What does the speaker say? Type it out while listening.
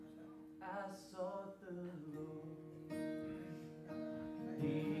sought the Lord.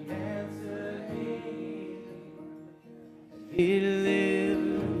 He answered me. He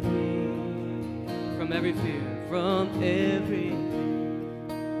delivered me from every fear, from every fear.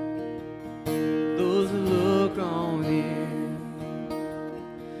 Those who look on Him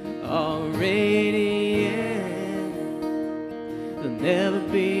are radiant. They'll never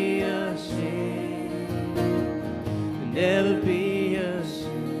be ashamed. They'll never be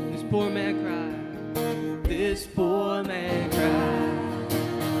ashamed. This poor man cried. This poor man cried.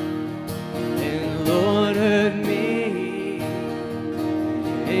 And the Lord heard me.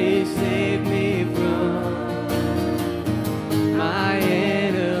 He saved me from my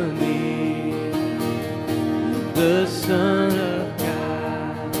enemy. The Son of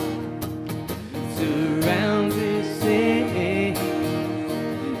God surrounds His saints.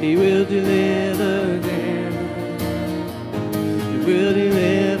 He will deliver them. He will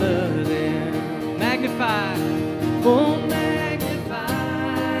deliver them. Magnify, oh magnify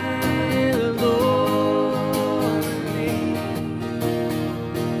the Lord with me.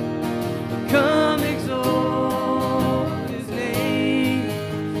 Come exalt His name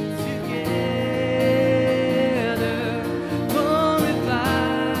together.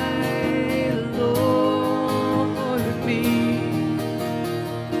 Glorify the Lord with me.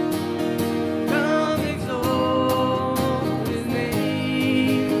 Come exalt His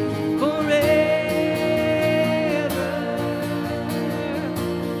name forever.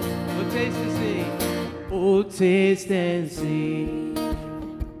 Oh, taste and see. Oh, taste and see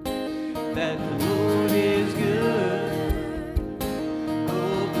that the Lord is good.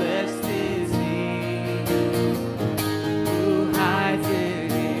 Oh, blessed is He who hides in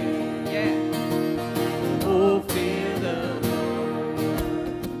Him. Yeah. Oh, fear the Lord.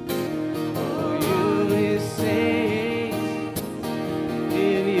 Oh, you His saints,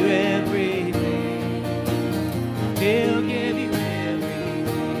 give you everything. He'll give you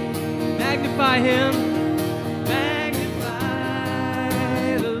everything. Magnify Him. Magnify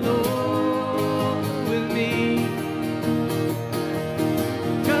the Lord with me.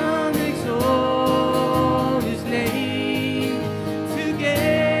 Come exalt His name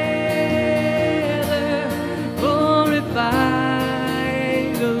together. Glorify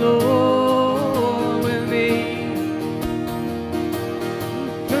the Lord with me.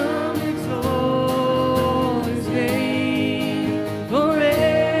 Come exalt His name forever.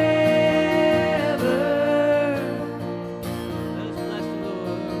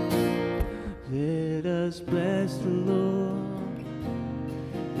 Let us bless the Lord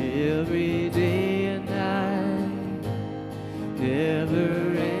every day and night.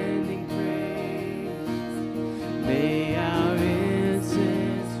 Never-ending praise. May our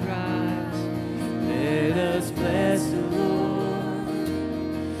incense rise. Let us bless the Lord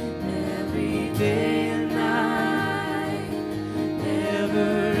every day and night.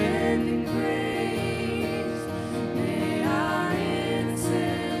 Never-ending praise. May our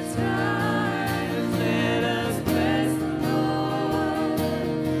incense rise. Let us bless the Lord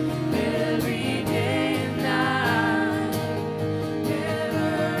every day and night.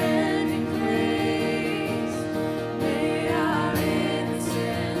 Never-ending praise. May our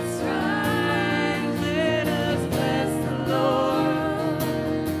incense rise. Let us bless the Lord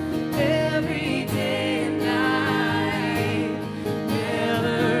every day and night.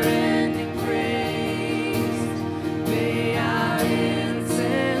 Never-ending praise. May our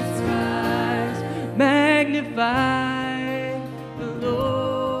incense rise. Magnify the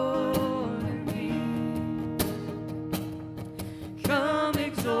Lord in me. Come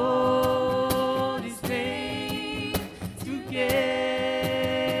exalt His name together.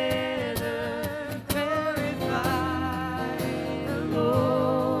 Glorify the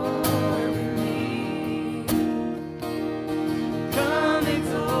Lord with me. Come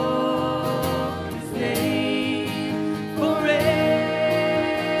exalt His name forever.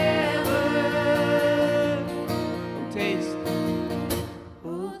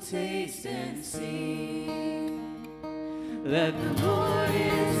 Oh, taste and see that the Lord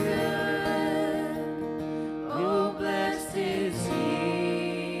is good. Oh, blessed is He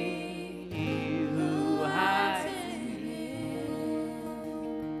who hides in Him.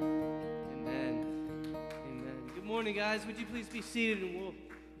 Amen. Amen. Good morning, guys. Would you please be seated and we'll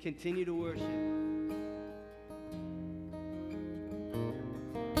continue to worship.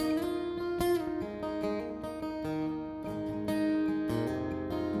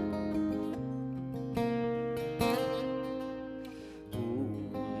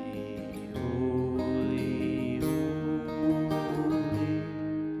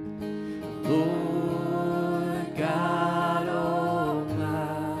 Lord God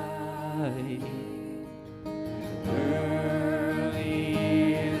Almighty.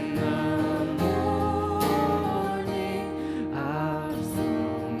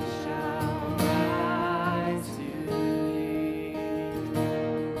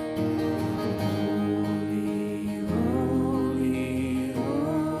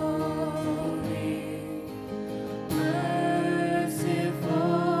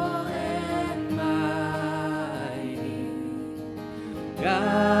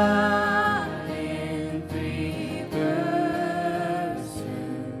 God in three persons,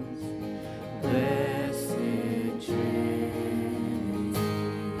 blessed Trinity.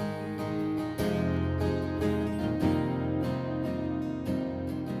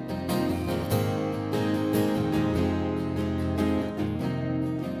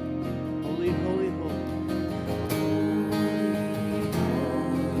 Holy, holy, holy.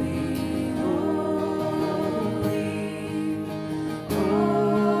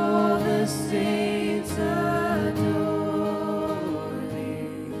 All the saints adore thee,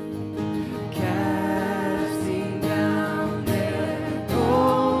 casting down their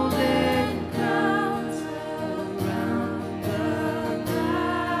golden crowns around the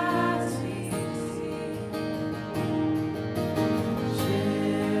glassy sea.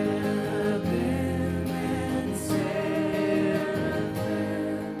 Cherubim and seraphim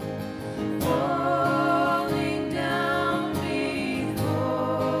falling down before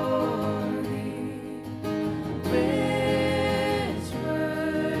thee, which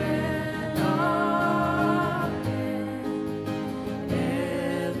word and amen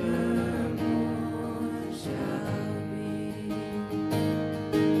evermore shall be.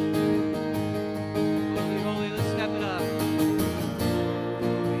 Holy, holy, let's step it up.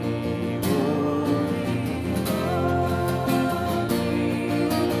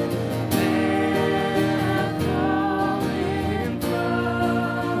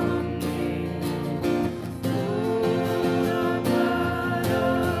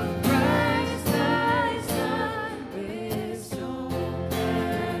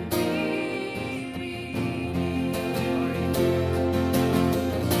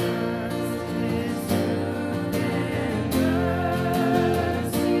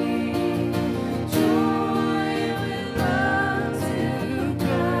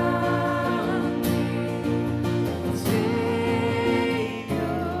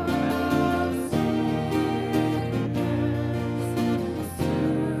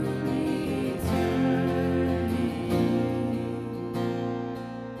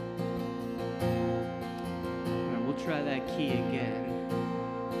 All right, we'll try that key again,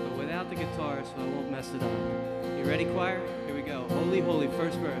 but without the guitar so I won't mess it up. You ready, choir? Here we go. Holy, holy,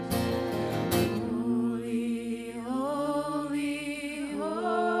 first verse. Holy, holy,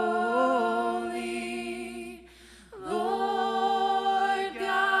 holy, Lord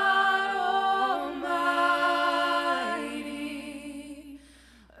God Almighty.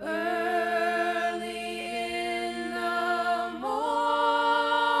 Early in the morning,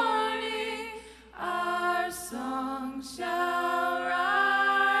 our song shall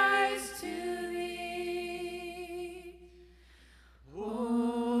rise to thee.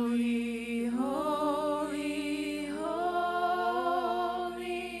 Holy, holy, holy,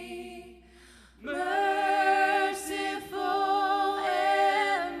 merciful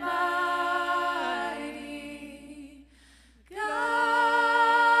and mighty,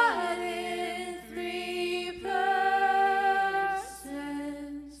 God in three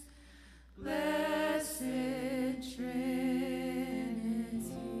persons, blessed Trinity.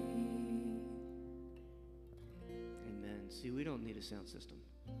 Amen. See, we don't need a sound system.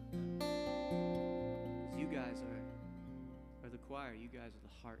 You guys are the choir. You guys are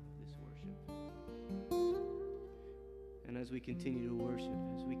the heart of this worship. And as we continue to worship,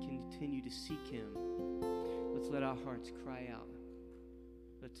 as we continue to seek Him, let's let our hearts cry out.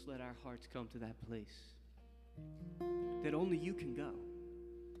 Let's let our hearts come to that place that only you can go.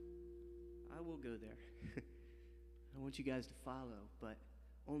 I will go there. I want you guys to follow, but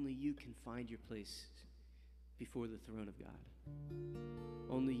only you can find your place before the throne of God.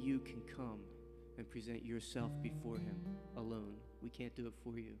 Only you can come and present yourself before Him alone. We can't do it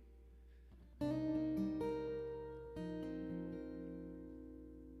for you.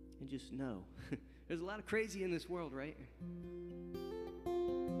 And just know, there's a lot of crazy in this world, right?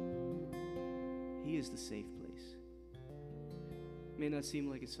 He is the safe place. It may not seem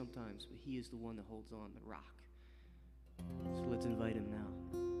like it sometimes, but He is the one that holds on, the rock. So let's invite Him now.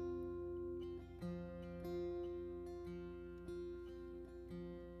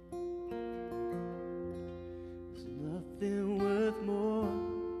 There's nothing worth more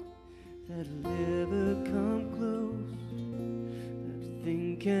that'll ever come close.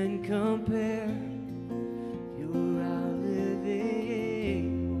 Nothing can compare. You're our living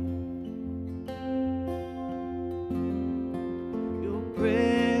hope. Your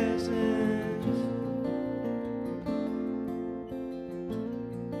presence.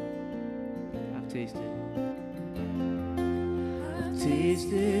 I've tasted. I've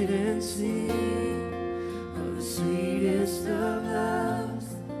tasted and seen of the sweetest of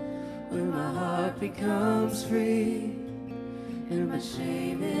loves, when my heart becomes free and my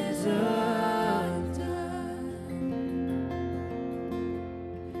shame is undone.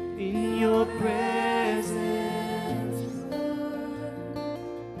 In your presence.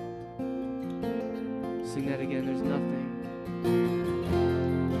 Sing that again. There's nothing.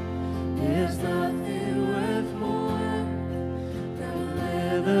 There's nothing worth more that will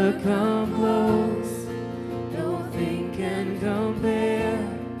ever come close. Nothing can compare.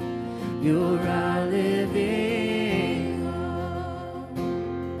 You're our living hope.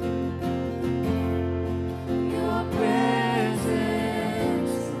 Your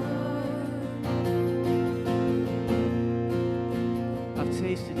presence, Lord. I've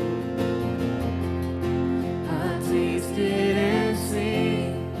tasted it. I've tasted and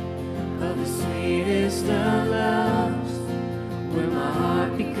seen of the sweetest of loves, where my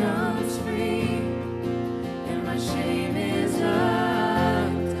heart becomes free and my shame is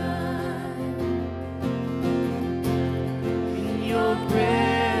undone. In your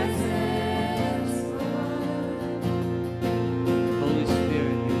presence, Lord. Holy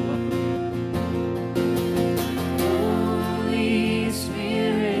Spirit, you're welcome. Holy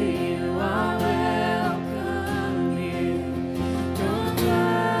Spirit, you are welcome here. Don't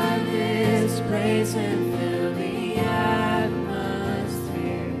flood this place and fill the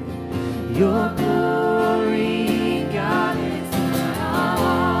atmosphere. Your glory, God, is what our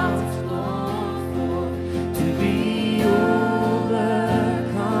hearts long for. To be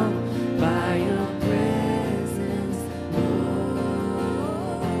overcome by your presence, Lord.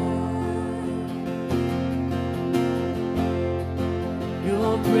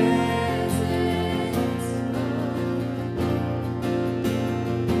 Your presence,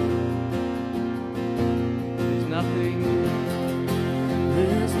 There's nothing.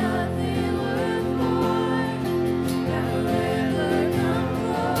 there's nothing worth more that will ever come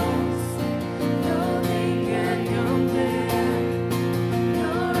close. Nothing can compare.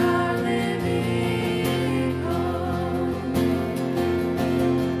 You're our living hope.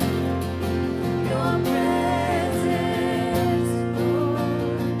 Your presence,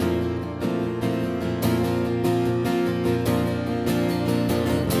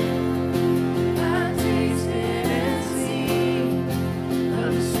 I've tasted and seen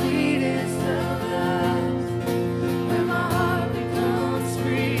of the sweetest of loves, where my heart becomes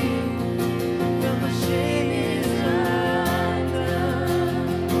free, but my shame is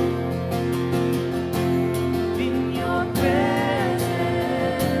undone. In your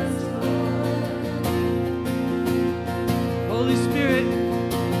presence, Lord. Holy Spirit,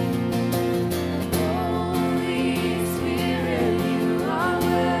 Holy Spirit, you are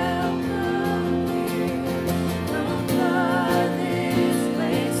welcome here. Don't flood this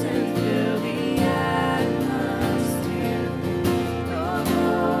place and fill the atmosphere. Your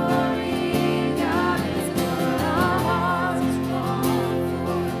glory, God, is what our hearts long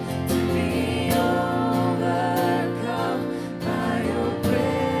for. To be overcome by your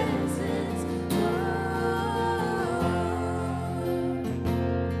presence, Lord.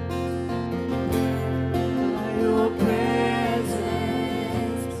 By your presence,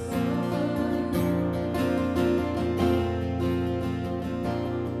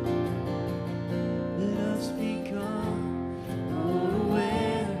 let us become more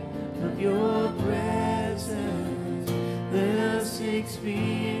aware of your presence. Let us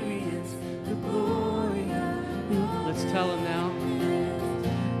experience the glory of your let's tell him now.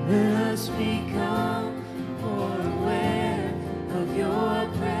 Let us become more aware of your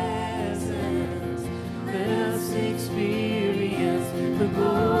presence. Let us experience the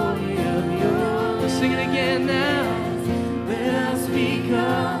glory of your Let's sing it again now. Let us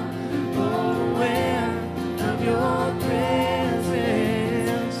become more aware of your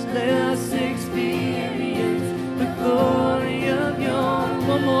presence. Let us experience the glory of your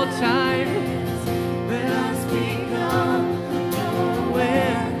One more time. Let us become more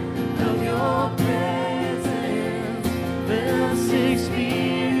aware of your presence. Let us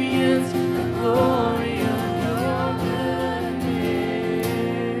experience the glory of your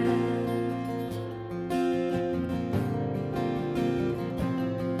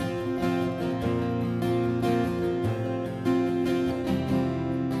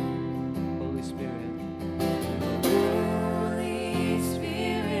Holy Spirit, Holy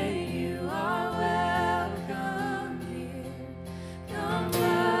Spirit, you are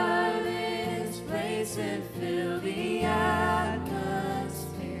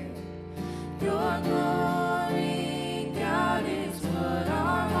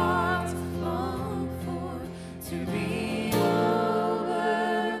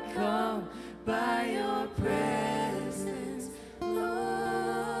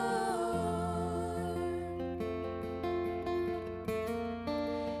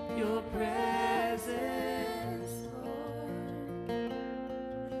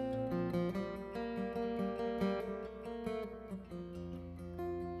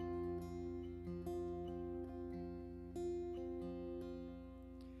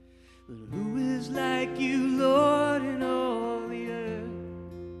But who is like you, Lord, in all the earth?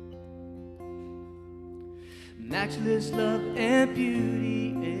 Matchless love and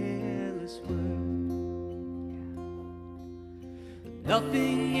beauty, endless worth.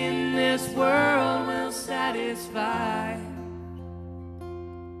 Nothing in this world will satisfy.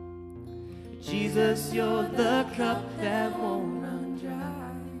 Jesus, you're the cup that won't run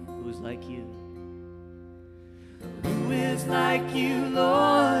dry. Who is like you? Who is like you,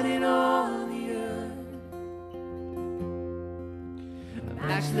 Lord, in all the earth?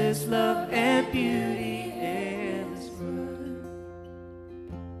 Matchless love and beauty, endless worth.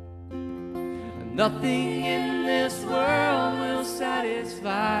 Nothing in this world will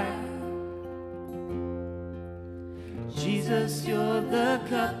satisfy. Jesus, you're the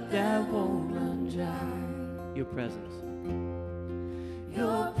cup that won't run dry. Your presence.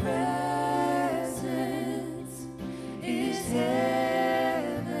 Your presence is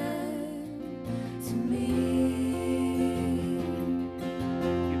heaven to me.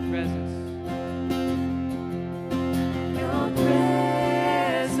 Your presence. Your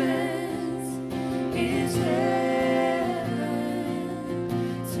presence is heaven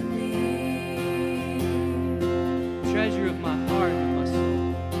to me. Treasure of my heart and my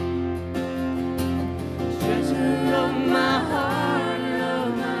soul. Treasure of my heart and of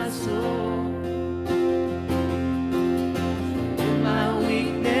my soul. In my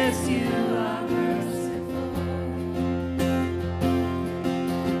weakness you are merciful.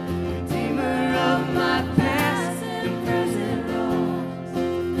 Redeemer of my past and present wrongs.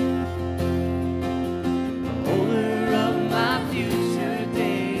 Holder of my future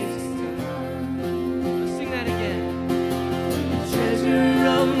days to come. Let's sing that again. Treasure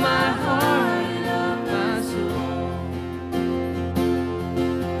of my heart and of my soul.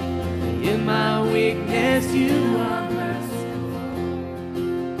 In my weakness you are merciful.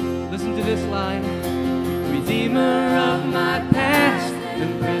 Listen to this line. Redeemer of my past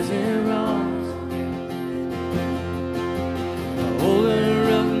and present wrongs. Holder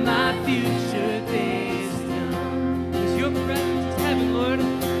of my future days to come. 'Cause your presence is heaven, Lord.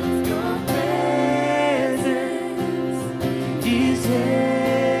 Your presence is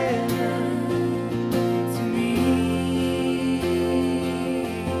heaven to me.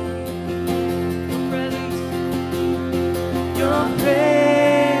 Your presence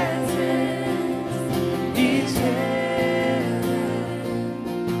is heaven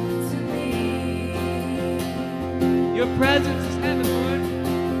to me. Your presence is heaven, Lord.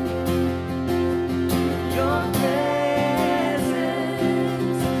 Your presence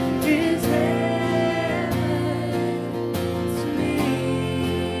is heaven to me.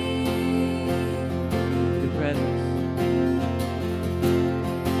 Your presence.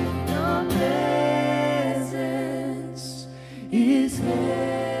 Your presence is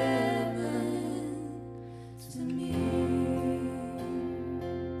heaven to me.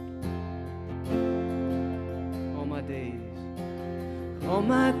 All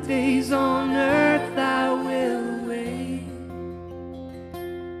my days on earth I will wait.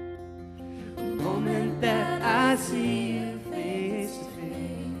 The moment that I see you face to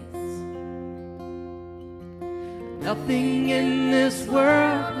face. Nothing in this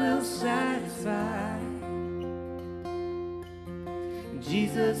world will satisfy.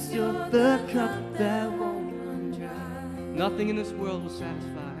 Jesus, you're the cup that won't run dry. Nothing in this world will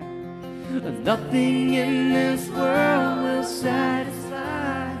satisfy. Nothing in this world will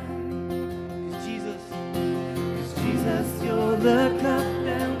satisfy. 'Cause Jesus, you're the cup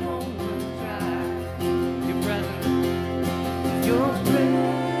that won't run dry. Your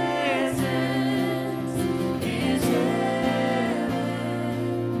presence is heaven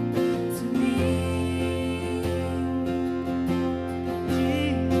to me.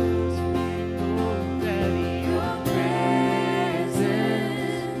 Jesus, we know that your presence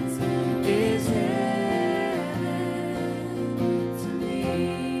is heaven to me.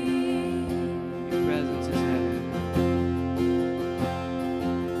 Your presence is heaven.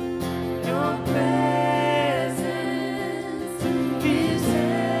 Your presence is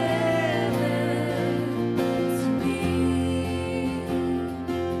heaven to me.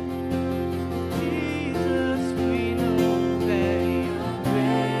 Jesus, we know that your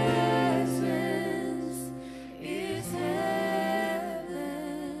presence is heaven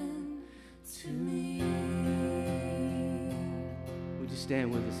to me. Would you stand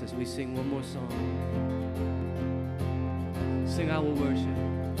with us as we sing one more song? Sing, I will worship.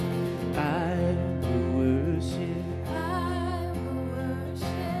 I will worship. I will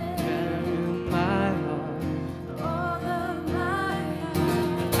worship In my heart, all of my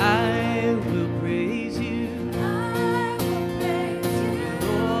heart. I will praise you. I will praise you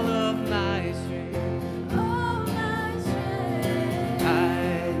All of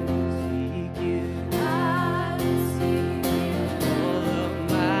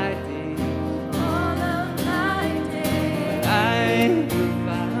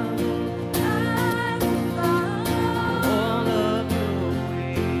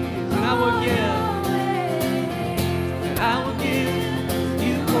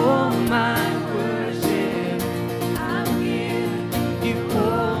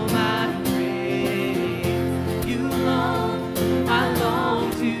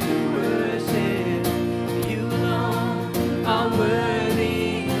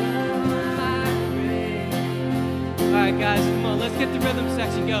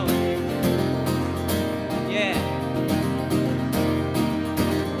section going. Yeah.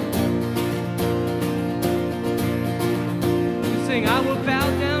 You sing, I will bow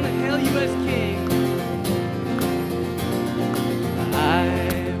down and hail you as King.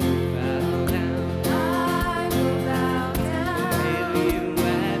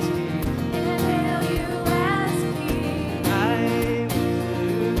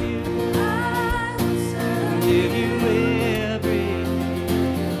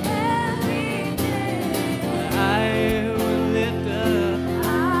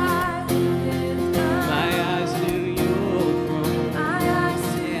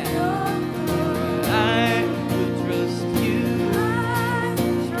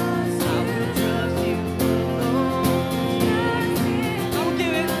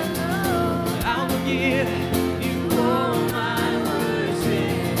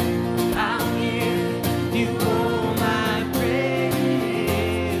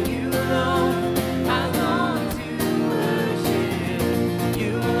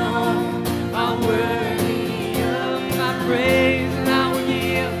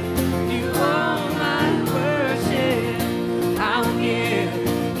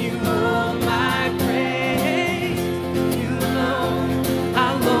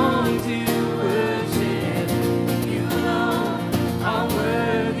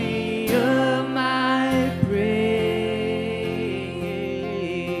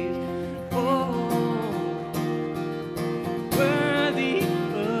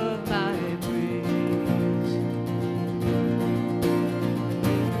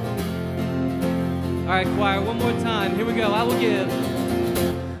 All right, choir, one more time. Here we go. I will give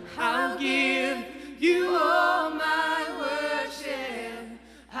you all my worship.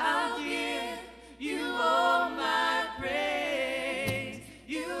 I'll give you all my praise.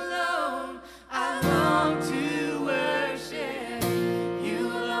 You alone I long to worship. You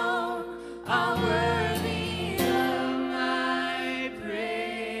alone are worthy of my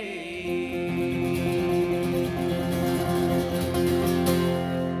praise.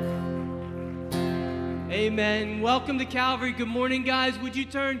 Amen. Welcome to Calvary. Good morning, guys. Would you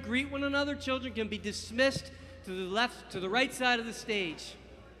turn, greet one another? Children can be dismissed to the left, to the right side of the stage.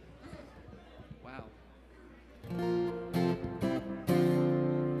 Wow.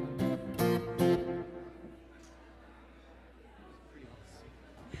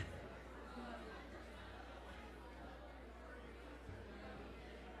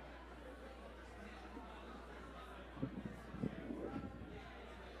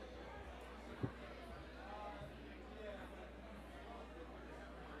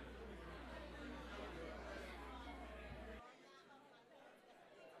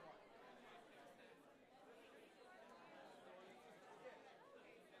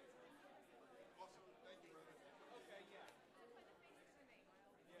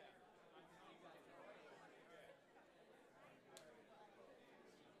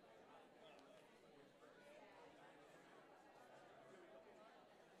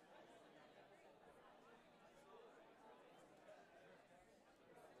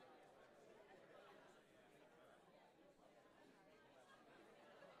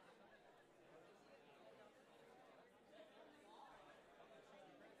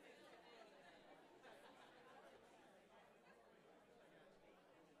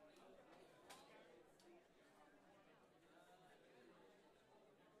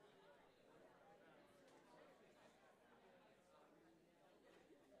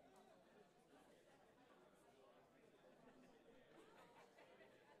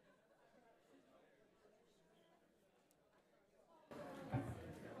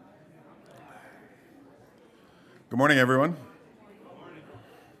 Good morning, everyone.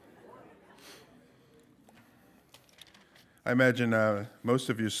 I imagine most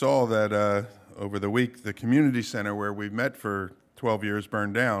of you saw that over the week, the community center where we've met for 12 years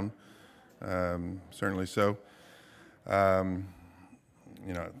burned down. Certainly so. Thank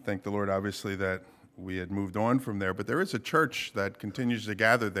the Lord, obviously, that we had moved on from there. But there is a church that continues to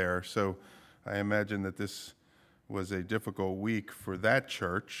gather there. So I imagine that this was a difficult week for that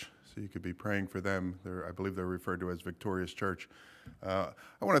church. So you could be praying for them. I believe they're referred to as Victorious Church. I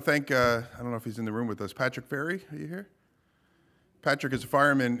want to thank, I don't know if he's in the room with us, Patrick Ferry. Are you here? Patrick is a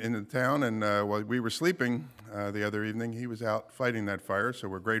fireman in the town, and while we were sleeping the other evening, he was out fighting that fire. So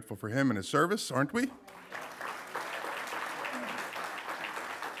we're grateful for him and his service, aren't we? We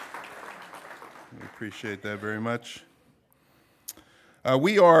appreciate that very much.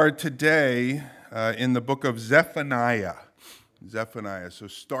 We are today in the book of Zephaniah. Zephaniah. So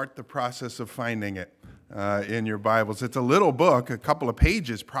start the process of finding it in your Bibles. It's a little book, a couple of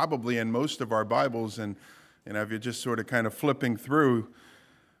pages probably in most of our Bibles, and If you're just sort of kind of flipping through,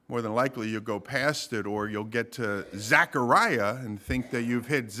 more than likely you'll go past it, or you'll get to Zechariah and think that you've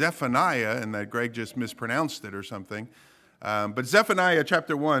hit Zephaniah and that Greg just mispronounced it or something. But Zephaniah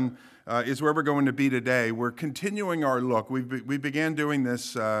chapter 1 is where we're going to be today. We're continuing our look. We began doing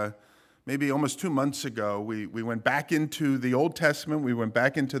this maybe almost 2 months ago. We went back into the Old Testament. We went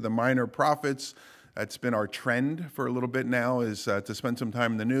back into the minor prophets. That's been our trend for a little bit now, is to spend some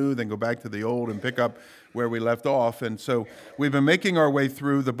time in the New, then go back to the Old and pick up where we left off. And so we've been making our way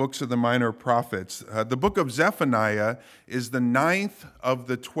through the books of the minor prophets. The book of Zephaniah is the 9th of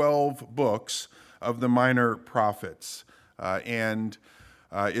the 12 books of the minor prophets. And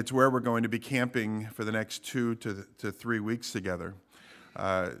it's where we're going to be camping for the next 2 to 3 weeks together.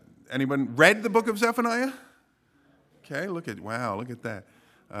 Anyone read the book of Zephaniah? Okay, look at that.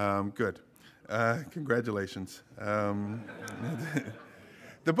 Good. Congratulations.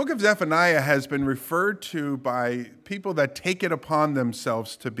 The book of Zephaniah has been referred to by people that take it upon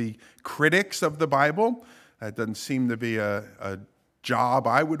themselves to be critics of the Bible. That doesn't seem to be a job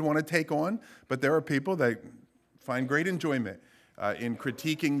I would want to take on, but there are people that find great enjoyment in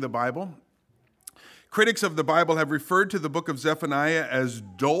critiquing the Bible. Critics of the Bible have referred to the book of Zephaniah as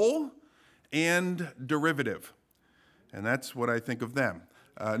dull and derivative, and that's what I think of them.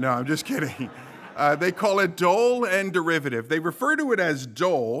 No, I'm just kidding. They call it dull and derivative. They refer to it as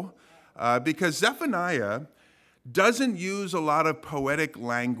dull because Zephaniah doesn't use a lot of poetic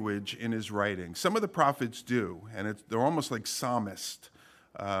language in his writing. Some of the prophets do, and they're almost like psalmists.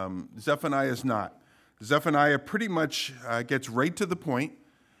 Zephaniah is not. Zephaniah pretty much gets right to the point.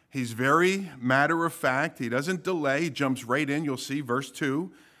 He's very matter of fact. He doesn't delay. He jumps right in. You'll see verse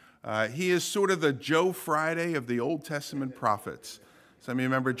 2. He is sort of the Joe Friday of the Old Testament prophets. Some of you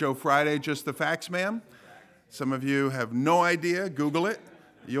remember Joe Friday, Just the Facts Man? Some of you have no idea. Google it.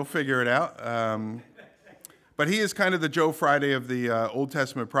 You'll figure it out. But he is kind of the Joe Friday of the Old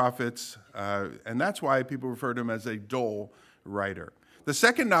Testament prophets, and that's why people refer to him as a dull writer. The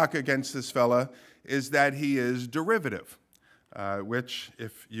second knock against this fella is that he is derivative, which,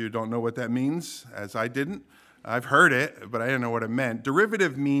 if you don't know what that means, as I didn't, I've heard it, but I didn't know what it meant.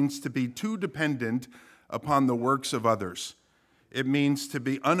 Derivative means to be too dependent upon the works of others. It means to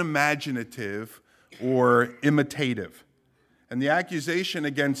be unimaginative or imitative. And the accusation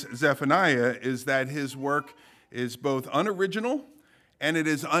against Zephaniah is that his work is both unoriginal and it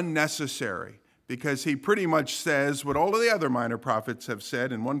is unnecessary, because he pretty much says what all of the other minor prophets have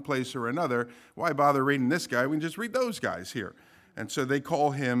said in one place or another. Why bother reading this guy? We can just read those guys here. And so they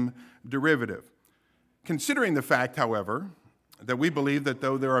call him derivative. Considering the fact, however, that we believe that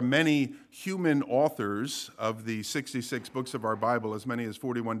though there are many human authors of the 66 books of our Bible, as many as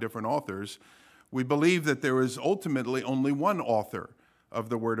 41 different authors, we believe that there is ultimately only one author of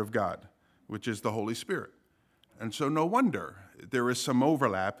the Word of God, which is the Holy Spirit. And so no wonder there is some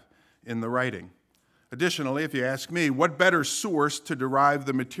overlap in the writing. Additionally, if you ask me, what better source to derive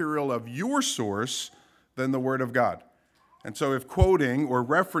the material of your source than the Word of God? And so if quoting or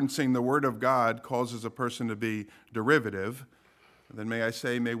referencing the Word of God causes a person to be derivative, then may I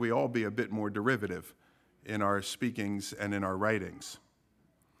say, may we all be a bit more derivative in our speakings and in our writings.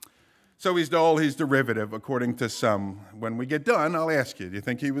 So he's dull, he's derivative, according to some. When we get done, I'll ask you, do you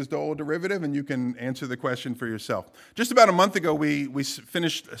think he was dull or derivative? And you can answer the question for yourself. Just about a month ago, we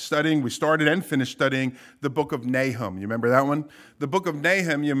started and finished studying the book of Nahum. You remember that one? The book of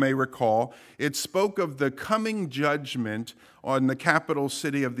Nahum, you may recall, it spoke of the coming judgment on the capital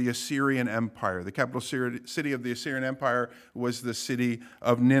city of the Assyrian Empire. The capital city of the Assyrian Empire was the city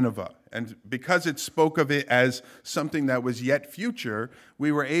of Nineveh. And because it spoke of it as something that was yet future,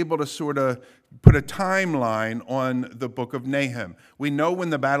 we were able to sort of put a timeline on the book of Nahum. We know when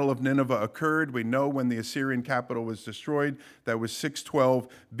the Battle of Nineveh occurred. We know when the Assyrian capital was destroyed. That was 612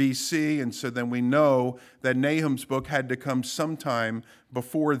 BC. And so then we know that Nahum's book had to come sometime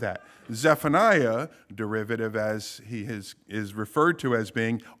before that. Zephaniah, derivative as he is referred to as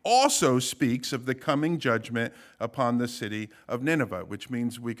being, also speaks of the coming judgment upon the city of Nineveh, which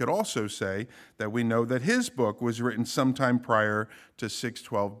means we could also say that we know that his book was written sometime prior to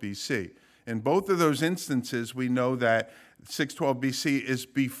 612 BC. In both of those instances, we know that 612 BC is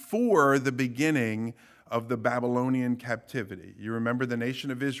before the beginning of the Babylonian captivity. You remember the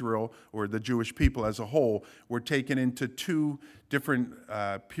nation of Israel, or the Jewish people as a whole, were taken into two different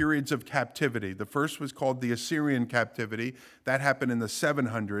periods of captivity. The first was called the Assyrian captivity. That happened in the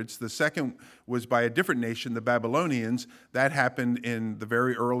 700s. The second was by a different nation, the Babylonians. That happened in the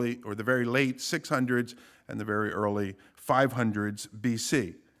very early or the very late 600s and the very early 500s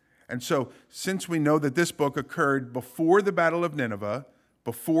BC. And so, since we know that this book occurred before the Battle of Nineveh,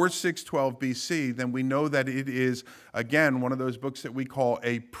 before 612 BC, then we know that it is, again, one of those books that we call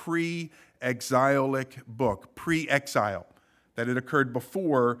a pre-exilic book, pre-exile, that it occurred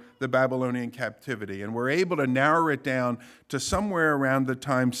before the Babylonian captivity. And we're able to narrow it down to somewhere around the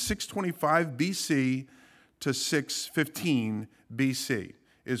time 625 BC to 615 BC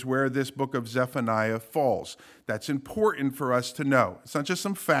is where this book of Zephaniah falls. That's important for us to know. It's not just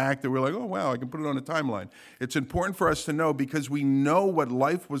some fact that we're like, oh, wow, I can put it on a timeline. It's important for us to know because we know what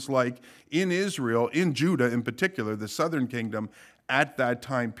life was like in Israel, in Judah in particular, the southern kingdom, at that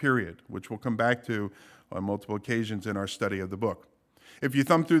time period, which we'll come back to on multiple occasions in our study of the book. If you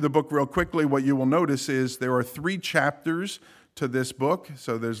thumb through the book real quickly, what you will notice is there are 3 chapters to this book.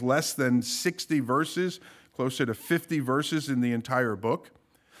 So there's less than 60 verses, closer to 50 verses in the entire book.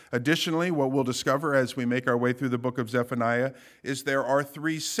 Additionally, what we'll discover as we make our way through the book of Zephaniah is there are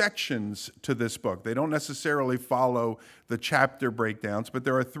 3 sections to this book. They don't necessarily follow the chapter breakdowns, but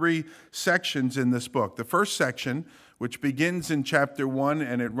there are 3 sections in this book. The first section, which begins in chapter 1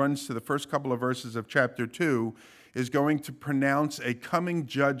 and it runs to the first couple of verses of chapter 2, is going to pronounce a coming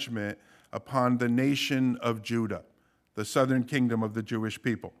judgment upon the nation of Judah, the southern kingdom of the Jewish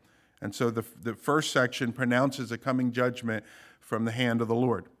people. And so the first section pronounces a coming judgment from the hand of the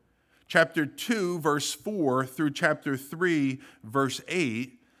Lord. Chapter 2, verse 4 through chapter 3, verse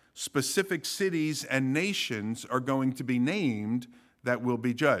 8, specific cities and nations are going to be named that will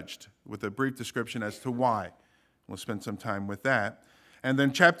be judged, with a brief description as to why. We'll spend some time with that. And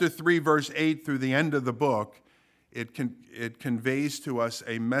then chapter 3, verse 8 through the end of the book, it conveys to us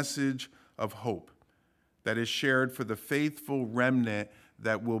a message of hope that is shared for the faithful remnant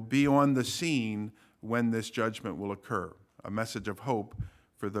that will be on the scene when this judgment will occur. A message of hope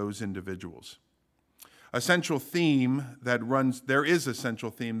for those individuals. There is a central theme that runs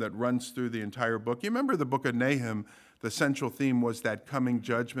through the entire book. You remember the book of Nahum, the central theme was that coming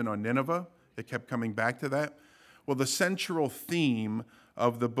judgment on Nineveh. It kept coming back to that. Well, the central theme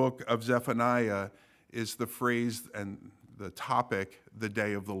of the book of Zephaniah is the phrase and the topic, the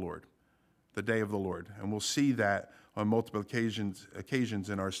day of the Lord. The day of the Lord. And we'll see that on multiple occasions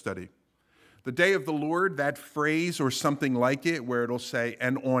in our study. The day of the Lord, that phrase or something like it, where it'll say,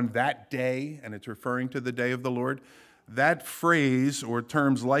 and on that day, and it's referring to the day of the Lord, that phrase or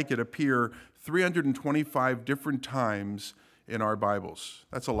terms like it appear 325 different times in our Bibles.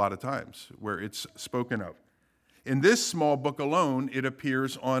 That's a lot of times where it's spoken of. In this small book alone, it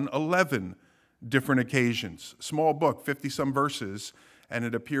appears on 11 different occasions. Small book, 50-some verses, and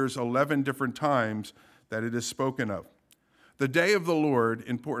it appears 11 different times that it is spoken of. The day of the Lord,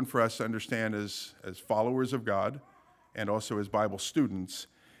 important for us to understand as followers of God and also as Bible students,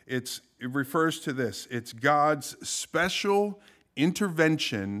 it refers to this. It's God's special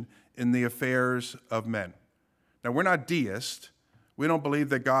intervention in the affairs of men. Now, we're not deists. We don't believe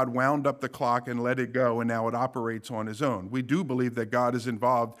that God wound up the clock and let it go and now it operates on his own. We do believe that God is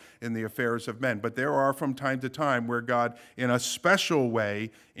involved in the affairs of men, but there are from time to time where God, in a special way,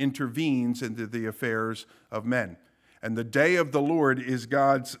 intervenes into the affairs of men. And the day of the Lord is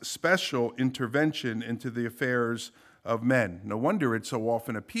God's special intervention into the affairs of men. No wonder it so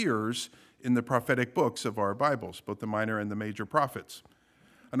often appears in the prophetic books of our Bibles, both the minor and the major prophets.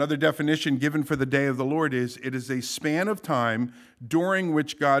 Another definition given for the day of the Lord is, it is a span of time during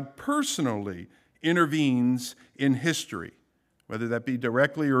which God personally intervenes in history, whether that be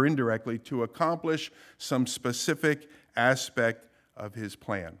directly or indirectly, to accomplish some specific aspect of his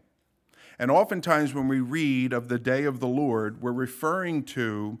plan. And oftentimes when we read of the day of the Lord, we're referring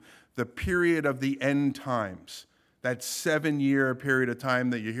to the period of the end times, that 7-year period of time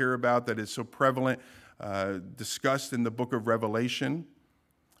that you hear about that is so prevalent, discussed in the book of Revelation.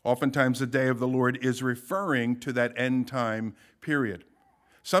 Oftentimes the day of the Lord is referring to that end time period.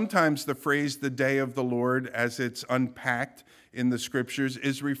 Sometimes the phrase the day of the Lord, as it's unpacked in the scriptures,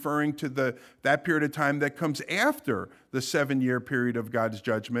 is referring to that period of time that comes after the 7-year period of God's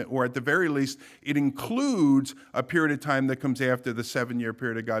judgment, or at the very least, it includes a period of time that comes after the 7-year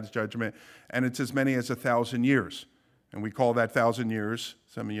period of God's judgment, and it's as many as 1,000 years. And we call that 1,000 years,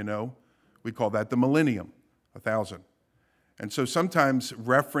 some of you know, we call that the millennium, 1,000. And so sometimes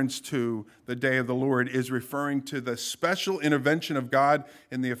reference to the day of the Lord is referring to the special intervention of God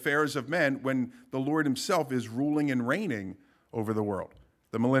in the affairs of men when the Lord himself is ruling and reigning over the world,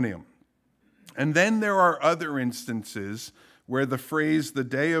 the millennium. And then there are other instances where the phrase the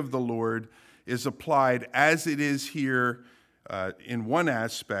day of the Lord is applied as it is here in one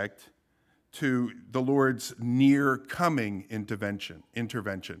aspect to the Lord's near coming intervention.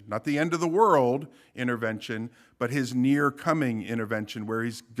 Not the end of the world intervention, but his near coming intervention where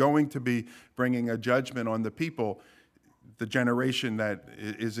he's going to be bringing a judgment on the people. the generation that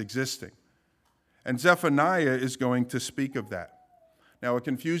is existing. And Zephaniah is going to speak of that. Now, a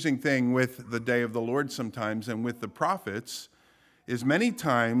confusing thing with the day of the Lord sometimes and with the prophets is many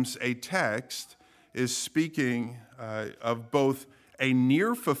times a text is speaking of both a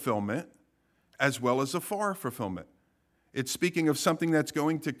near fulfillment as well as a far fulfillment. It's speaking of something that's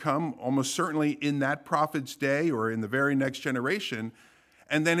going to come almost certainly in that prophet's day or in the very next generation,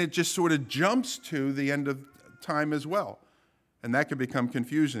 and then it just sort of jumps to the end of time as well. And that can become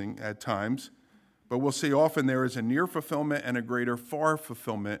confusing at times. But we'll see often there is a near fulfillment and a greater far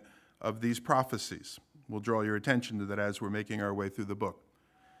fulfillment of these prophecies. We'll draw your attention to that as we're making our way through the book.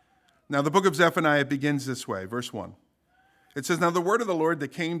 Now, the book of Zephaniah begins this way, verse 1. It says, "Now the word of the Lord that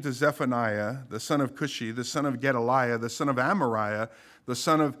came to Zephaniah, the son of Cushi, the son of Gedaliah, the son of Amariah, the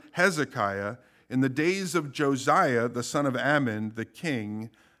son of Hezekiah, in the days of Josiah, the son of Ammon, the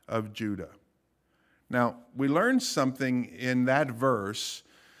king of Judah." Now, we learn something in that verse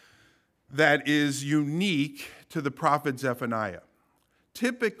that is unique to the prophet Zephaniah.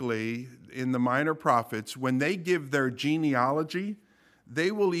 Typically, in the minor prophets, when they give their genealogy, they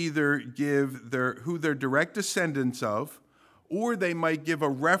will either give who they're direct descendants of, or they might give a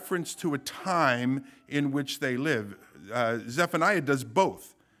reference to a time in which they live. Zephaniah does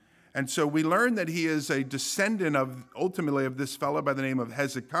both. And so we learn that he is a descendant ultimately of this fellow by the name of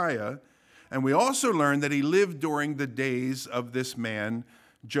Hezekiah. And we also learn that he lived during the days of this man,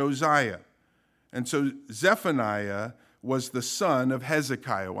 Josiah. And so Zephaniah was the son of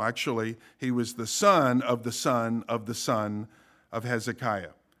Hezekiah. Well, actually, he was the son of the son of the son of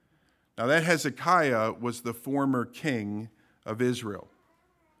Hezekiah. Now, that Hezekiah was the former king of Israel.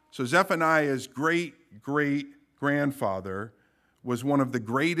 So Zephaniah's great-great-grandfather was one of the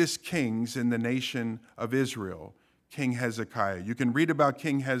greatest kings in the nation of Israel, King Hezekiah. You can read about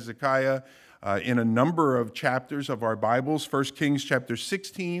King Hezekiah in a number of chapters of our Bibles. 1 Kings chapter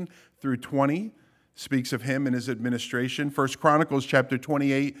 16 through 20 speaks of him and his administration. 1 Chronicles chapter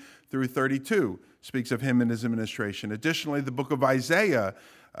 28 through 32 speaks of him and his administration. Additionally, the book of Isaiah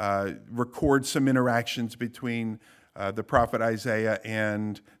records some interactions between the prophet Isaiah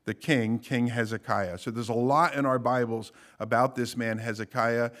and the King Hezekiah. So there's a lot in our Bibles about this man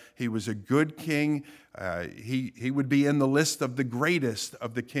Hezekiah. He was a good king. He would be in the list of the greatest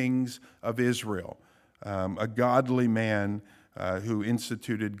of the kings of Israel, a godly man who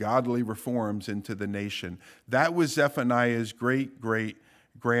instituted godly reforms into the nation. That was Zephaniah's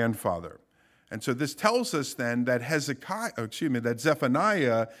great-great-grandfather. And so this tells us then that that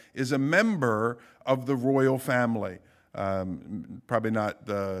Zephaniah is a member of the royal family. Probably not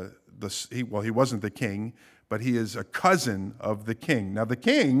he wasn't the king, but he is a cousin of the king. Now the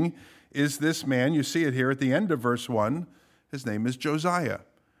king is this man, you see it here at the end of verse 1, his name is Josiah.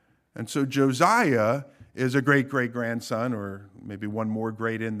 And so Josiah is a great-great-grandson, or maybe one more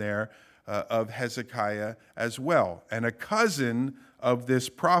great in there, of Hezekiah as well, and a cousin of this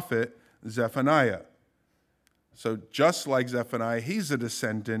prophet Zephaniah. So just like Zephaniah, he's a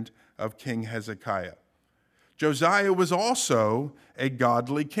descendant of King Hezekiah. Josiah was also a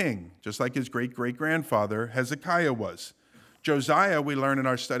godly king, just like his great-great-grandfather Hezekiah was. Josiah, we learn in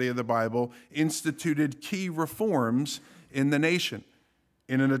our study of the Bible, instituted key reforms in the nation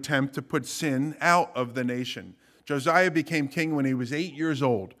in an attempt to put sin out of the nation. Josiah became king when he was 8 years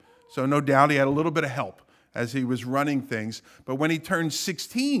old, so no doubt he had a little bit of help as he was running things. But when he turned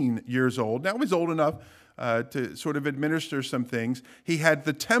 16 years old, now he's old enough to sort of administer some things, he had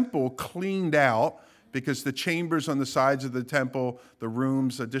the temple cleaned out because the chambers on the sides of the temple, the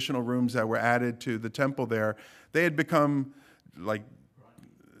rooms, additional rooms that were added to the temple there, they had become like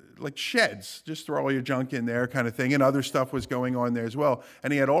sheds. Just throw all your junk in there kind of thing, and other stuff was going on there as well.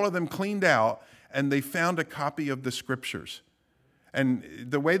 And he had all of them cleaned out, and they found a copy of the scriptures. And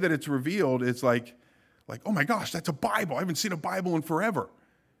the way that it's revealed is like, oh my gosh, that's a Bible. I haven't seen a Bible in forever.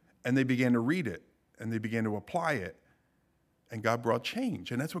 And they began to read it, and they began to apply it, and God brought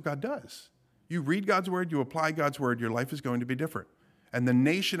change. And that's what God does. You read God's word, you apply God's word, your life is going to be different. And the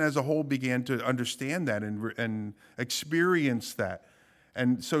nation as a whole began to understand that and experience that.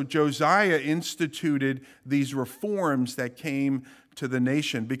 And so Josiah instituted these reforms that came to the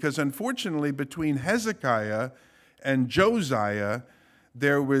nation, because unfortunately between Hezekiah and Josiah,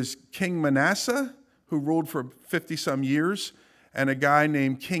 there was King Manasseh, who ruled for 50-some years, and a guy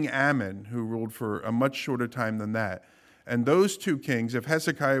named King Ammon, who ruled for a much shorter time than that. And those two kings, if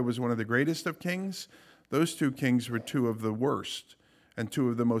Hezekiah was one of the greatest of kings, those two kings were two of the worst and two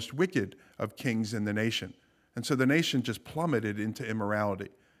of the most wicked of kings in the nation. And so the nation just plummeted into immorality.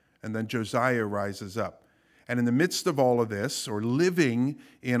 And then Josiah rises up. And in the midst of all of this, or living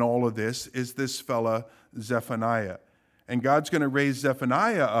in all of this, is this fella Zephaniah. And God's going to raise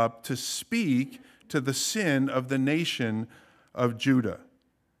Zephaniah up to speak to the sin of the nation of Judah.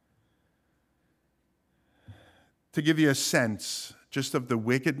 To give you a sense just of the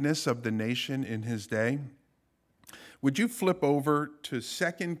wickedness of the nation in his day, would you flip over to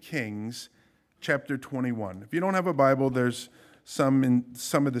 2 Kings chapter 21? If you don't have a Bible, there's some in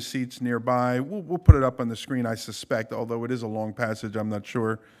some of the seats nearby. We'll put it up on the screen, I suspect, although it is a long passage. I'm not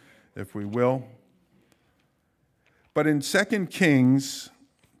sure if we will. But in 2 Kings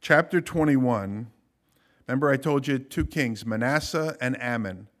chapter 21, remember I told you two kings, Manasseh and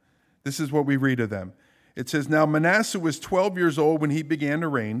Amon. This is what we read of them. It says, "Now Manasseh was 12 years old when he began to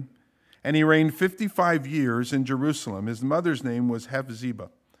reign, and he reigned 55 years in Jerusalem. His mother's name was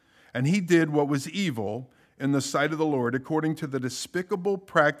Hephzibah. And he did what was evil in the sight of the Lord, according to the despicable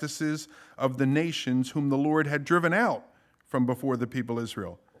practices of the nations whom the Lord had driven out from before the people of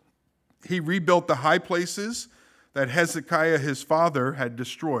Israel. He rebuilt the high places that Hezekiah his father had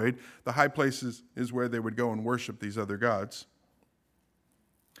destroyed." The high places is where they would go and worship these other gods.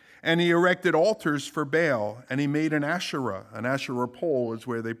 "And he erected altars for Baal, and he made an Asherah. An Asherah pole is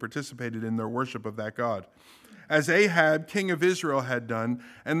where they participated in their worship of that god. As Ahab, king of Israel, had done,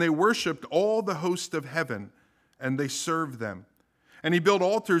 and they worshipped all the host of heaven, and they served them. And he built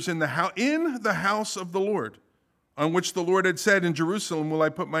altars in the house of the Lord, on which the Lord had said, 'In Jerusalem will I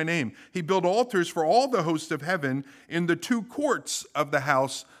put my name.' He built altars for all the host of heaven in the two courts of the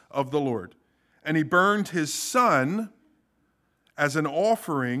house of the Lord. And he burned his son as an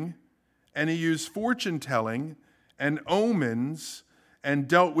offering, and he used fortune-telling and omens, and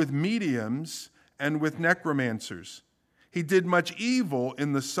dealt with mediums and with necromancers. He did much evil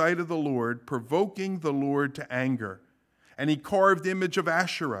in the sight of the Lord, provoking the Lord to anger. And he carved image of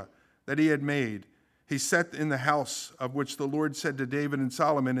Asherah that he had made. He set in the house of which the Lord said to David and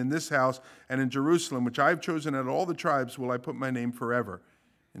Solomon, 'In this house and in Jerusalem, which I have chosen out of all the tribes, will I put my name forever.'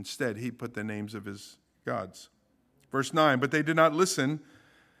 Instead, he put the names of his gods." Verse 9, "But they did not listen,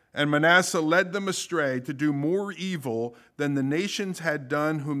 and Manasseh led them astray to do more evil than the nations had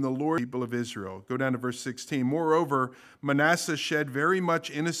done whom the Lord, people of Israel." Go down to verse 16. "Moreover, Manasseh shed very much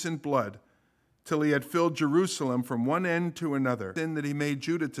innocent blood, till he had filled Jerusalem from one end to another. Sin that he made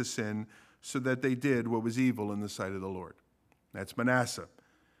Judah to sin, so that they did what was evil in the sight of the Lord." That's Manasseh.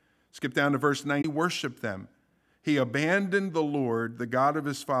 Skip down to verse 9. "He worshiped them. He abandoned the Lord, the God of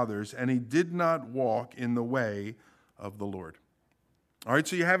his fathers, and he did not walk in the way of the Lord." All right,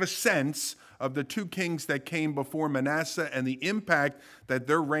 so you have a sense of the two kings that came before Manasseh and the impact that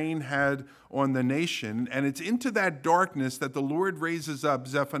their reign had on the nation. And it's into that darkness that the Lord raises up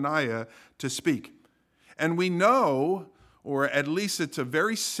Zephaniah to speak. And we know, or at least it's a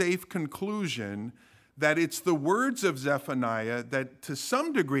very safe conclusion, that it's the words of Zephaniah that, to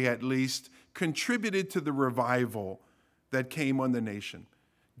some degree at least, contributed to the revival that came on the nation.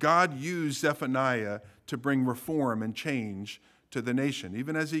 God used Zephaniah to bring reform and change to the nation,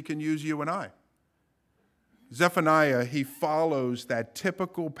 even as he can use you and I. Zephaniah, he follows that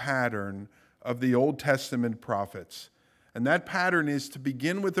typical pattern of the Old Testament prophets. And that pattern is to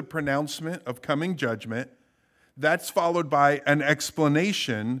begin with a pronouncement of coming judgment. That's followed by an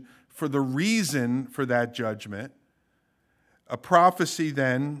explanation for the reason for that judgment. A prophecy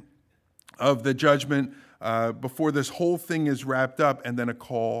then of the judgment before this whole thing is wrapped up, and then a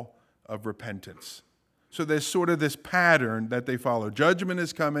call of repentance. So there's sort of this pattern that they follow. Judgment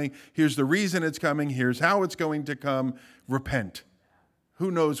is coming. Here's the reason it's coming. Here's how it's going to come. Repent.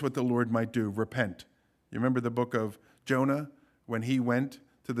 Who knows what the Lord might do? Repent. You remember the book of Jonah when he went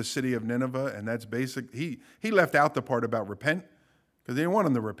to the city of Nineveh, and that's basic. He left out the part about repent because they didn't want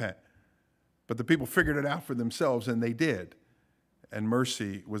him to repent. But the people figured it out for themselves, and they did. And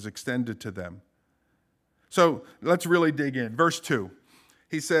mercy was extended to them. So let's really dig in. Verse 2,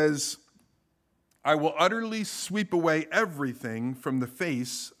 he says, "I will utterly sweep away everything from the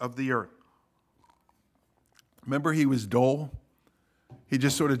face of the earth." Remember, he was dull. He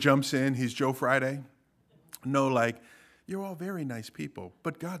just sort of jumps in. He's Joe Friday. No, like, you're all very nice people,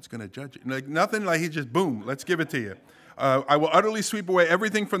 but God's going to judge you. Like, nothing like he just, boom, let's give it to you. "I will utterly sweep away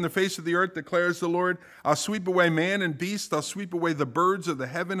everything from the face of the earth, declares the Lord. I'll sweep away man and beast. I'll sweep away the birds of the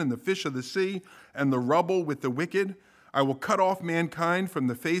heaven and the fish of the sea and the rubble with the wicked. I will cut off mankind from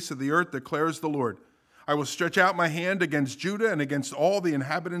the face of the earth, declares the Lord. I will stretch out my hand against Judah and against all the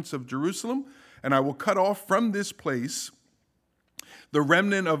inhabitants of Jerusalem, and I will cut off from this place the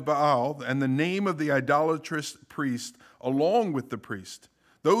remnant of Baal and the name of the idolatrous priest along with the priest,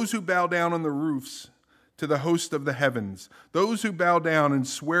 those who bow down on the roofs to the host of the heavens, those who bow down and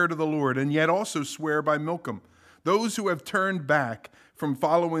swear to the Lord, and yet also swear by Milcom, those who have turned back from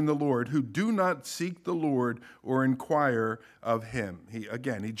following the Lord, who do not seek the Lord or inquire of him.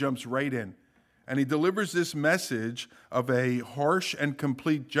 He jumps right in. And he delivers this message of a harsh and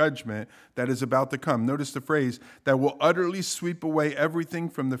complete judgment that is about to come. Notice the phrase, that will utterly sweep away everything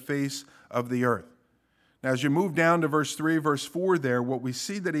from the face of the earth. Now, as you move down to verse 3, verse 4 there, what we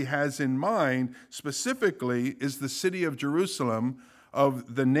see that he has in mind specifically is the city of Jerusalem,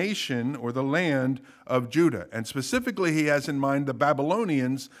 of the nation or the land of Judah. And specifically, he has in mind the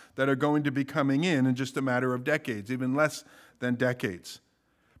Babylonians that are going to be coming in just a matter of decades, even less than decades.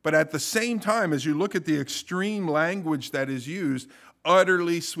 But at the same time, as you look at the extreme language that is used,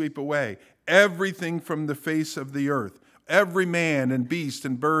 utterly sweep away everything from the face of the earth, every man and beast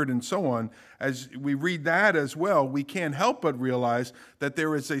and bird and so on. As we read that as well, we can't help but realize that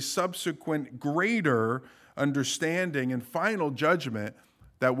there is a subsequent greater understanding and final judgment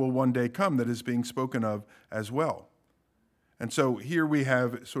that will one day come that is being spoken of as well. And so here we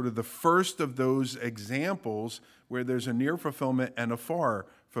have sort of the first of those examples where there's a near fulfillment and a far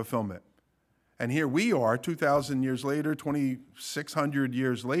fulfillment. And here we are 2,000 years later, 2,600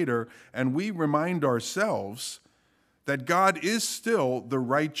 years later, and we remind ourselves that God is still the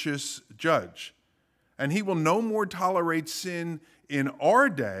righteous judge. And he will no more tolerate sin in our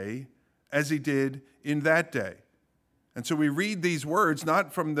day as he did in that day. And so we read these words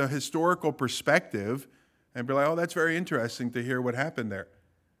not from the historical perspective and be like, oh, that's very interesting to hear what happened there.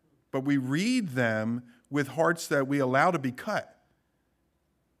 But we read them with hearts that we allow to be cut,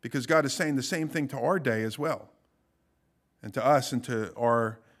 because God is saying the same thing to our day as well, and to us and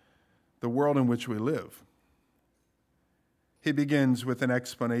to the world in which we live. He begins with an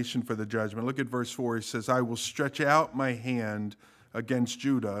explanation for the judgment. Look at verse 4. He says, I will stretch out my hand against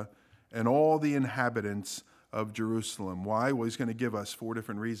Judah and all the inhabitants of Jerusalem. Why? Well, he's going to give us 4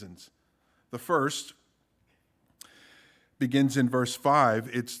 different reasons. The first begins in verse 5.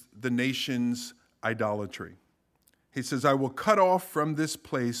 It's the nation's idolatry. He says, I will cut off from this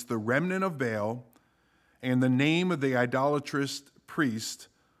place the remnant of Baal and the name of the idolatrous priest,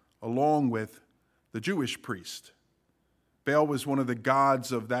 along with the Jewish priest. Baal was one of the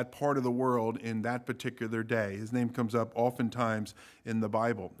gods of that part of the world in that particular day. His name comes up oftentimes in the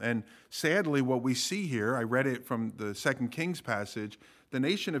Bible. And sadly, what we see here, I read it from the 2 Kings passage, the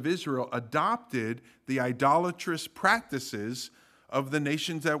nation of Israel adopted the idolatrous practices of the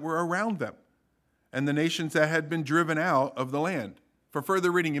nations that were around them and the nations that had been driven out of the land. For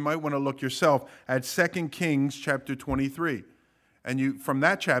further reading, you might want to look yourself at 2 Kings chapter 23. And from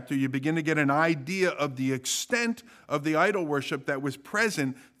that chapter, you begin to get an idea of the extent of the idol worship that was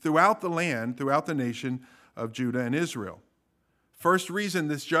present throughout the land, throughout the nation of Judah and Israel. First reason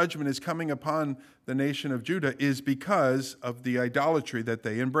this judgment is coming upon the nation of Judah is because of the idolatry that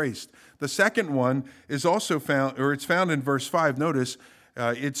they embraced. The second one is also found, or it's found in verse 5. Notice,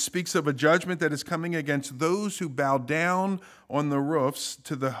 it speaks of a judgment that is coming against those who bow down on the roofs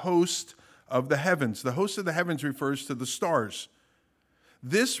to the host of the heavens. The host of the heavens refers to the stars.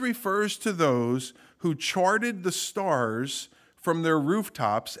 This refers to those who charted the stars from their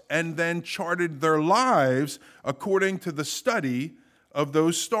rooftops and then charted their lives according to the study of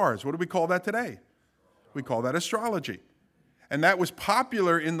those stars. What do we call that today? We call that astrology. And that was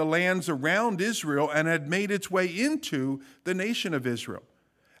popular in the lands around Israel and had made its way into the nation of Israel.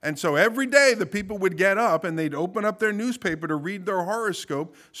 And so every day the people would get up and they'd open up their newspaper to read their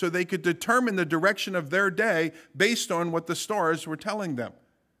horoscope so they could determine the direction of their day based on what the stars were telling them.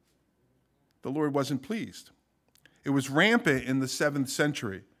 The Lord wasn't pleased. It was rampant in the 7th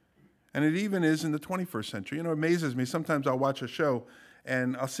century, and it even is in the 21st century. You know, it amazes me. Sometimes I'll watch a show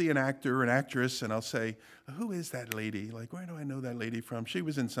and I'll see an actor or an actress and I'll say, who is that lady? Like, where do I know that lady from? She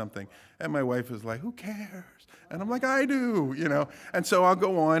was in something. And my wife is like, who cares? And I'm like, I do, you know. And so I'll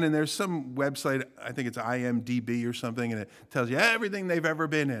go on and there's some website, I think it's IMDb or something, and it tells you everything they've ever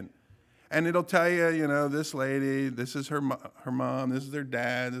been in. And it'll tell you, you know, this lady, this is her mom, this is their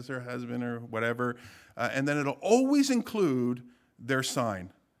dad, this is her husband or whatever. And then it'll always include their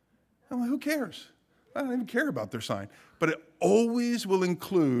sign. I'm like, who cares? I don't even care about their sign. But it always will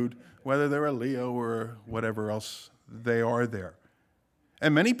include whether they're a Leo or whatever else they are there.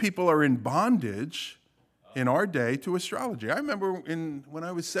 And many people are in bondage in our day to astrology. I remember when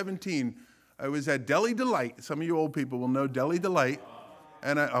I was 17, I was at Deli Delight. Some of you old people will know Deli Delight.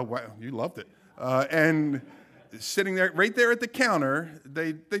 And oh, wow, you loved it. And sitting there, right there at the counter,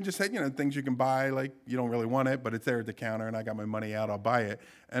 they just had, you know, things you can buy, like you don't really want it, but it's there at the counter, and I got my money out, I'll buy it.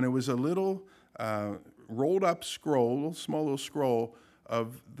 And it was a little rolled up scroll, small little scroll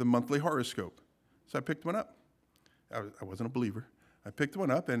of the monthly horoscope. So I picked one up. I wasn't a believer, I picked one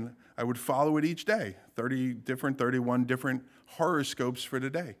up and I would follow it each day, 31 different horoscopes for the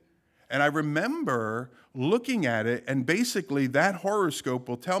day. And I remember looking at it, and basically that horoscope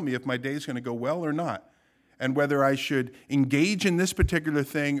will tell me if my day is going to go well or not, and whether I should engage in this particular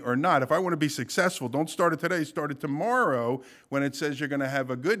thing or not. If I want to be successful, don't start it today, start it tomorrow when it says you're going to have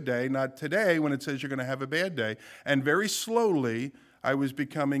a good day, not today when it says you're going to have a bad day. And very slowly, I was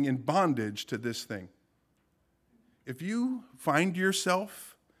becoming in bondage to this thing. If you find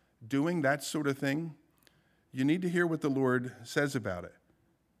yourself doing that sort of thing, you need to hear what the Lord says about it.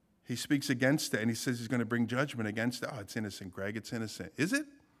 He speaks against it, and he says he's going to bring judgment against it. Oh, it's innocent, Greg, it's innocent. Is it?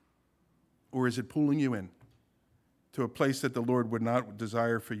 Or is it pulling you in to a place that the Lord would not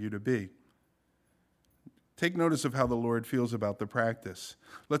desire for you to be? Take notice of how the Lord feels about the practice.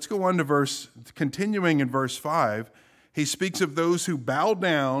 Let's go on to continuing in verse 5. He speaks of those who bow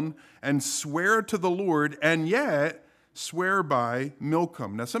down and swear to the Lord, and yet swear by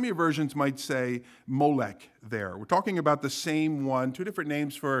Milcom. Now, some of your versions might say Molech there. We're talking about the same one, two different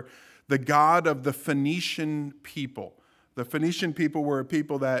names for the god of the Phoenician people. The Phoenician people were a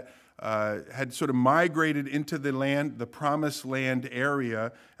people that had sort of migrated into the land, the promised land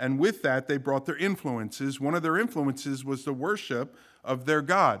area, and with that they brought their influences. One of their influences was the worship of their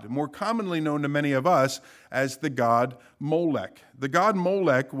god, more commonly known to many of us as the god Molech. The god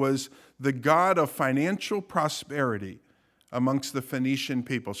Molech was the god of financial prosperity amongst the Phoenician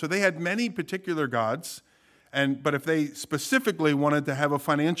people. So they had many particular gods, but if they specifically wanted to have a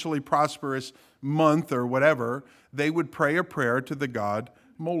financially prosperous month or whatever, they would pray a prayer to the god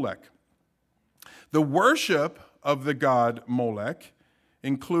Molech. The worship of the god Molech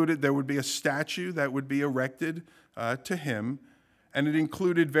included, there would be a statue that would be erected to him, and it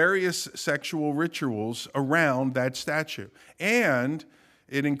included various sexual rituals around that statue. And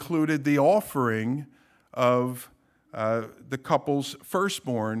it included the offering of the couple's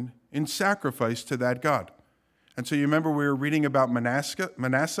firstborn in sacrifice to that god. And so you remember we were reading about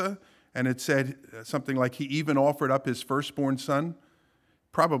Manasseh, and it said something like he even offered up his firstborn son,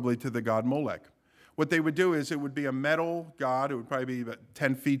 probably to the god Molech. What they would do is it would be a metal god. It would probably be about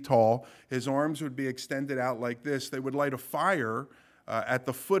 10 feet tall. His arms would be extended out like this. They would light a fire at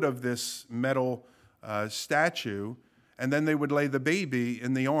the foot of this metal statue, and then they would lay the baby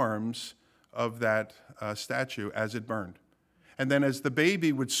in the arms of that statue as it burned. And then as the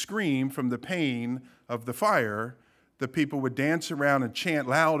baby would scream from the pain of the fire, the people would dance around and chant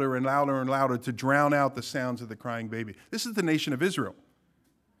louder and louder and louder to drown out the sounds of the crying baby. This is the nation of Israel.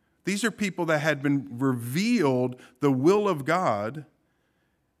 These are people that had been revealed the will of God,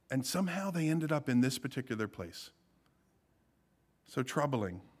 and somehow they ended up in this particular place. So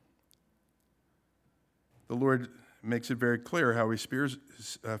troubling. The Lord makes it very clear how he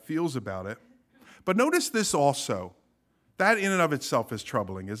feels about it. But notice this also. That in and of itself is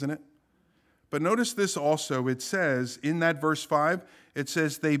troubling, isn't it? But notice this also. It says, in that verse 5, it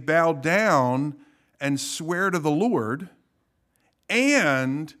says, they bow down and swear to the Lord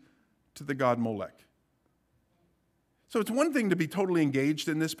and to the god Molech. So it's one thing to be totally engaged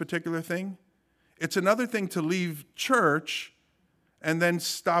in this particular thing. It's another thing to leave church and then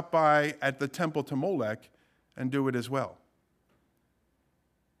stop by at the temple to Molech and do it as well.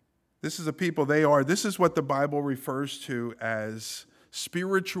 This is a people, this is what the Bible refers to as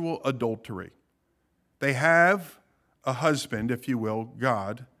spiritual adultery. They have a husband, if you will,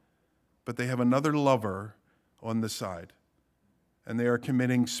 God, but they have another lover on the side. And they are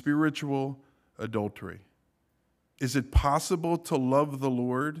committing spiritual adultery. Is it possible to love the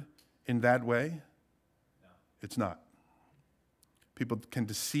Lord in that way? No. It's not. People can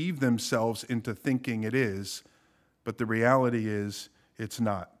deceive themselves into thinking it is, but the reality is it's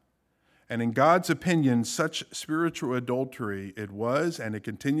not. And in God's opinion, such spiritual adultery it was, and it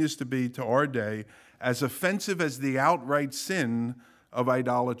continues to be to our day, as offensive as the outright sin of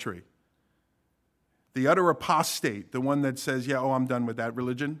idolatry. The utter apostate, the one that says, I'm done with that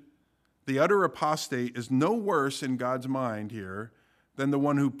religion. The utter apostate is no worse in God's mind here than the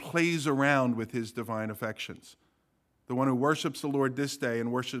one who plays around with his divine affections. The one who worships the Lord this day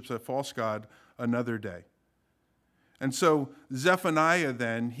and worships a false god another day. And so Zephaniah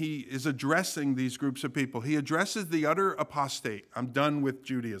then, he is addressing these groups of people. He addresses the utter apostate. I'm done with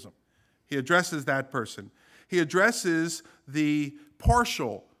Judaism. He addresses that person. He addresses the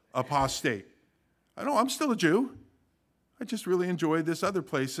partial apostate. I know, I'm still a Jew. I just really enjoy this other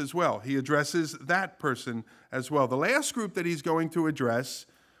place as well. He addresses that person as well. The last group that he's going to address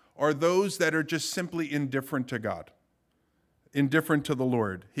are those that are just simply indifferent to God, indifferent to the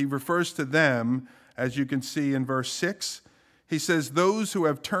Lord. He refers to them, as you can see in verse 6. He says, those who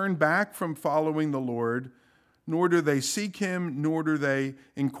have turned back from following the Lord, nor do they seek him, nor do they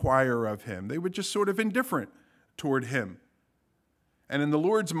inquire of him. They were just sort of indifferent toward him. And in the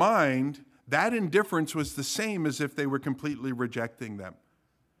Lord's mind, that indifference was the same as if they were completely rejecting them.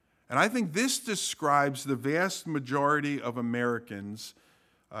 And I think this describes the vast majority of Americans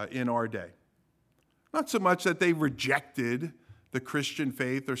in our day. Not so much that they rejected the Christian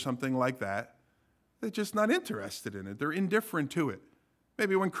faith or something like that. They're just not interested in it. They're indifferent to it.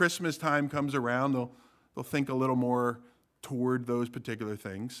 Maybe when Christmas time comes around, they'll think a little more toward those particular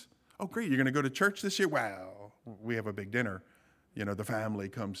things. Oh, great, you're going to go to church this year? Wow, we have a big dinner. You know, the family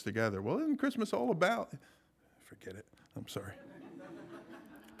comes together. Well, isn't Christmas all about? Forget it. I'm sorry.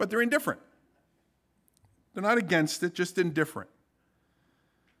 But they're indifferent. They're not against it, just indifferent.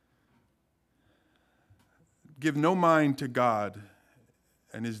 Give no mind to God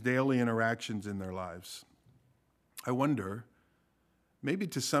and his daily interactions in their lives. I wonder, maybe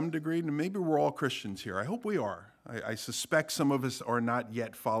to some degree, and maybe we're all Christians here. I hope we are. I suspect some of us are not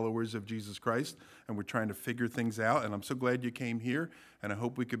yet followers of Jesus Christ, and we're trying to figure things out, and I'm so glad you came here, and I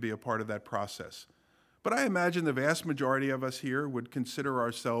hope we could be a part of that process. But I imagine the vast majority of us here would consider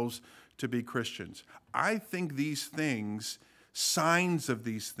ourselves to be Christians. I think these things, signs of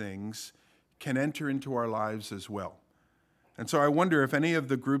these things, can enter into our lives as well. And so I wonder if any of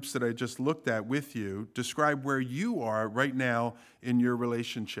the groups that I just looked at with you describe where you are right now in your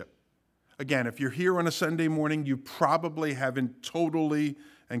relationship. Again, if you're here on a Sunday morning, you probably haven't totally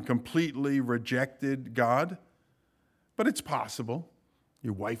and completely rejected God, but it's possible.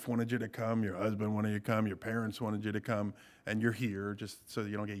 Your wife wanted you to come, your husband wanted you to come, your parents wanted you to come, and you're here just so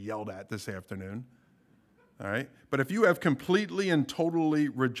you don't get yelled at this afternoon. All right? But if you have completely and totally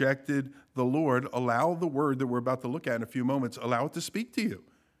rejected the Lord, allow the word that we're about to look at in a few moments, allow it to speak to you.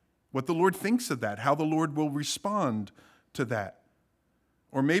 What the Lord thinks of that, how the Lord will respond to that.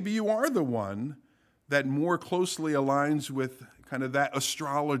 Or maybe you are the one that more closely aligns with kind of that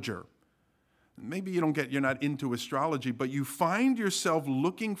astrologer. Maybe you're not into astrology, but you find yourself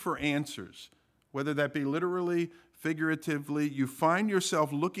looking for answers, whether that be literally, figuratively. You find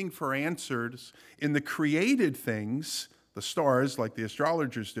yourself looking for answers in the created things, the stars, like the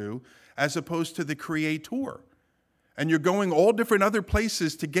astrologers do, as opposed to the creator. And you're going all different other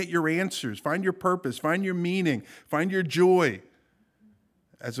places to get your answers, find your purpose, find your meaning, find your joy,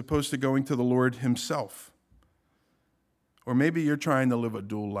 as opposed to going to the Lord himself. Or maybe you're trying to live a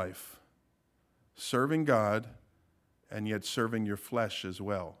dual life, serving God and yet serving your flesh as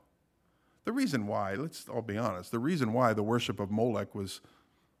well. The reason why, let's all be honest, the reason why the worship of Molech was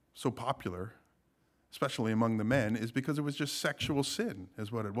so popular, especially among the men, is because it was just sexual sin,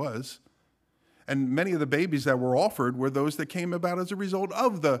 is what it was. And many of the babies that were offered were those that came about as a result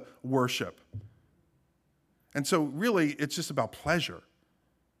of the worship. And so really, it's just about pleasure.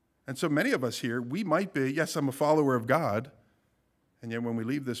 And so many of us here, we might be, yes, I'm a follower of God, and yet when we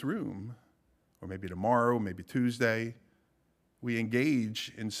leave this room, or maybe tomorrow, maybe Tuesday, we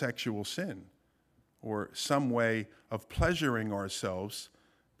engage in sexual sin or some way of pleasuring ourselves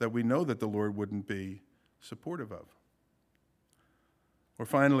that we know that the Lord wouldn't be supportive of. Or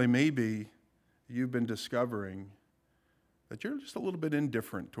finally, maybe you've been discovering that you're just a little bit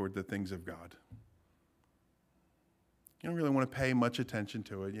indifferent toward the things of God. You don't really want to pay much attention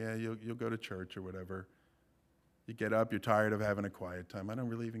to it. Yeah, you'll go to church or whatever. You get up, you're tired of having a quiet time. I don't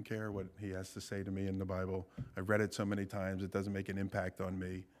really even care what he has to say to me in the Bible. I've read it so many times, it doesn't make an impact on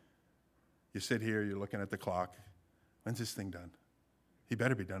me. You sit here, you're looking at the clock. When's this thing done? He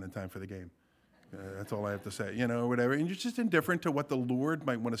better be done in time for the game. That's all I have to say, whatever. And you're just indifferent to what the Lord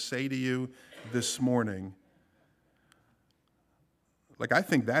might want to say to you this morning. Like, I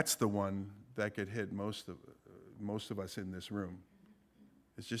think that's the one that could hit most of us in this room.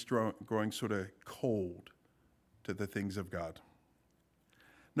 It's just growing sort of cold to the things of God.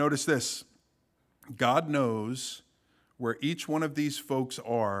 Notice this. God knows where each one of these folks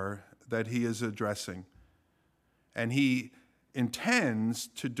are that he is addressing. And he intends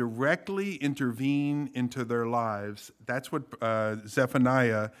to directly intervene into their lives. That's what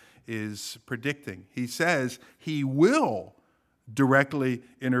Zephaniah is predicting. He says he will directly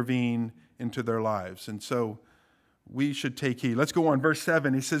intervene into their lives. And so we should take heed. Let's go on. Verse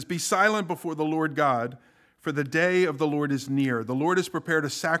 7, he says, "Be silent before the Lord God, for the day of the Lord is near. The Lord has prepared a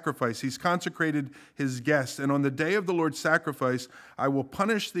sacrifice. He's consecrated his guests. And on the day of the Lord's sacrifice, I will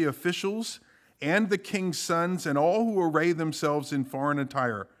punish the officials and the king's sons and all who array themselves in foreign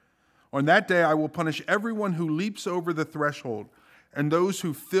attire. On that day, I will punish everyone who leaps over the threshold and those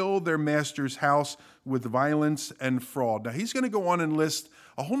who fill their master's house with violence and fraud." Now, he's going to go on and list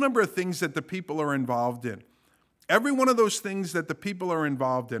a whole number of things that the people are involved in. every one of those things that the people are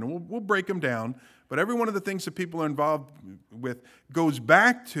involved in, and we'll break them down, but every one of the things that people are involved with goes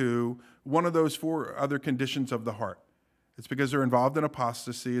back to one of those four other conditions of the heart. It's because they're involved in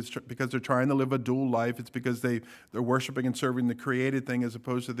apostasy. It's because they're trying to live a dual life. It's because they're worshiping and serving the created thing as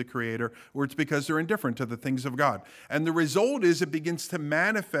opposed to the creator, or it's because they're indifferent to the things of God. And the result is it begins to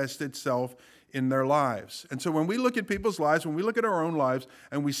manifest itself in their lives. And so when we look at people's lives, when we look at our own lives,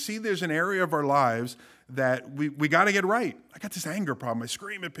 and we see there's an area of our lives that we got to get right. I got this anger problem. I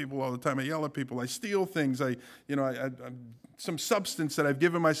scream at people all the time. I yell at people. I steal things. I'm some substance that I've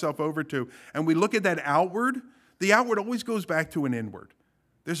given myself over to. And we look at that outward. The outward always goes back to an inward.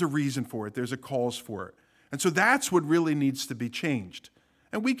 There's a reason for it. There's a cause for it. And so that's what really needs to be changed.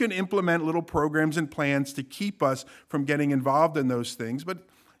 And we can implement little programs and plans to keep us from getting involved in those things. But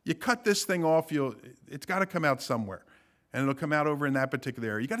you cut this thing off, it's got to come out somewhere. And it'll come out over in that particular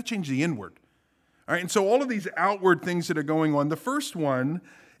area. You got to change the inward. All right, and so all of these outward things that are going on, the first one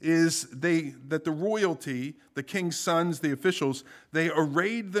is that the royalty, the king's sons, the officials, they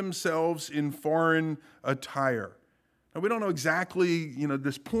arrayed themselves in foreign attire. Now, we don't know exactly,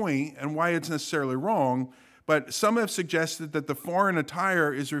 this point and why it's necessarily wrong, but some have suggested that the foreign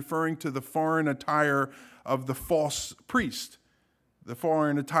attire is referring to the foreign attire of the false priest, the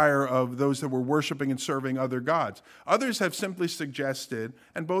foreign attire of those that were worshiping and serving other gods. Others have simply suggested,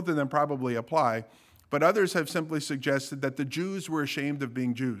 and both of them probably apply, but others have simply suggested that the Jews were ashamed of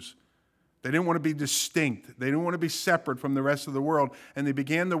being Jews. They didn't want to be distinct. They didn't want to be separate from the rest of the world, and they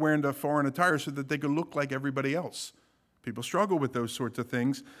began to wear into foreign attire so that they could look like everybody else. People struggle with those sorts of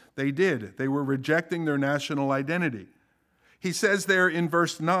things. They did. They were rejecting their national identity. He says there in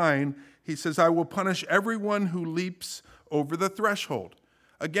verse 9, he says, I will punish everyone who leaps over the threshold.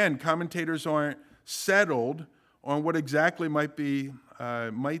 Again, commentators aren't settled on what exactly might be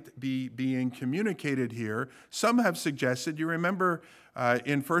being communicated here. Some have suggested, you remember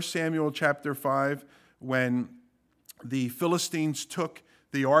in 1 Samuel chapter 5, when the Philistines took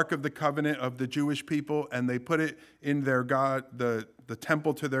the Ark of the Covenant of the Jewish people and they put it in their god, the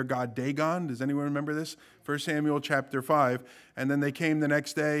temple to their god Dagon. Does anyone remember this? 1 Samuel chapter 5. And then they came the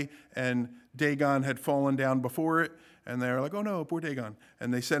next day and Dagon had fallen down before it. And they're like, oh no, poor Dagon.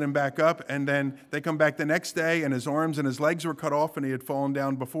 And they set him back up. And then they come back the next day and his arms and his legs were cut off and he had fallen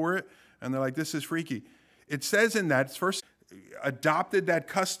down before it. And they're like, this is freaky. It says in that, first adopted that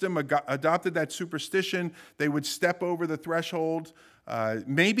custom, adopted that superstition. They would step over the threshold.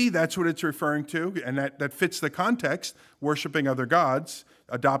 Maybe that's what it's referring to. And that fits the context, worshiping other gods,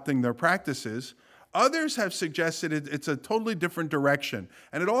 adopting their practices. Others have suggested it's a totally different direction.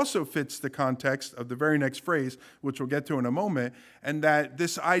 And it also fits the context of the very next phrase, which we'll get to in a moment, and that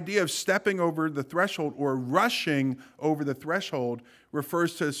this idea of stepping over the threshold or rushing over the threshold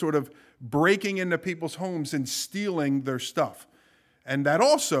refers to sort of breaking into people's homes and stealing their stuff. And that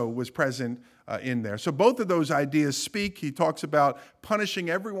also was present in there. So both of those ideas speak. He talks about punishing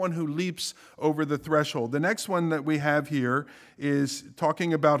everyone who leaps over the threshold. The next one that we have here is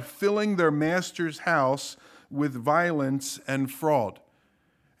talking about filling their master's house with violence and fraud.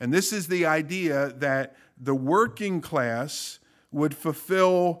 And this is the idea that the working class would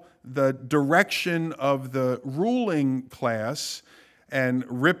fulfill the direction of the ruling class and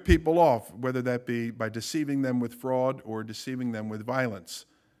rip people off, whether that be by deceiving them with fraud or deceiving them with violence.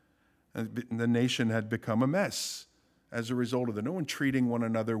 And the nation had become a mess as a result of that. No one treating one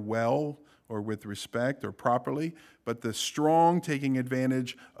another well or with respect or properly, but the strong taking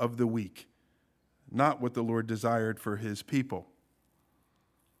advantage of the weak. Not what the Lord desired for his people.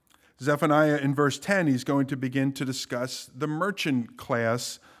 Zephaniah in verse 10, he's going to begin to discuss the merchant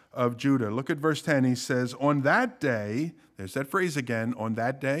class of Judah. Look at verse 10. He says, on that day, there's that phrase again, on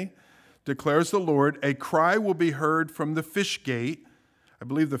that day, declares the Lord, a cry will be heard from the fish gate. I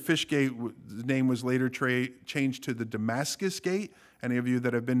believe the fish gate, the name was later changed to the Damascus gate. Any of you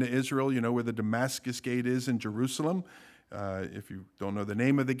that have been to Israel, you know where the Damascus gate is in Jerusalem. If you don't know the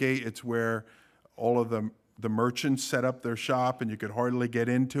name of the gate, it's where all of the merchants set up their shop and you could hardly get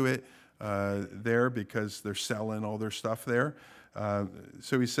into it there because they're selling all their stuff there.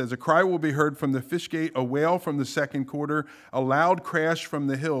 So he says, a cry will be heard from the fish gate, a wail from the second quarter, a loud crash from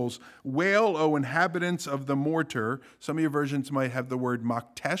the hills. Wail, O inhabitants of the mortar. Some of your versions might have the word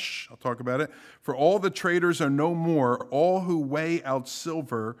Maktesh. I'll talk about it. For all the traders are no more. All who weigh out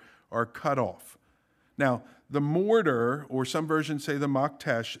silver are cut off. Now, the mortar, or some versions say the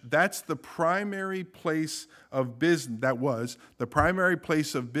Maktesh, that's the primary place of business. That was the primary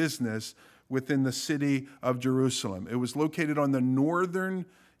place of business within the city of Jerusalem. It was located on the northern,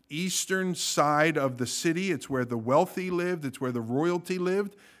 eastern side of the city. It's where the wealthy lived. It's where the royalty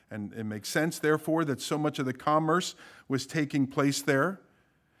lived. And it makes sense, therefore, that so much of the commerce was taking place there.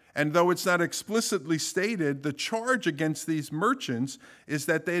 And though it's not explicitly stated, the charge against these merchants is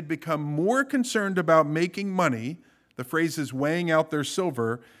that they had become more concerned about making money, the phrase is weighing out their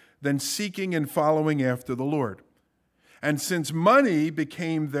silver, than seeking and following after the Lord. And since money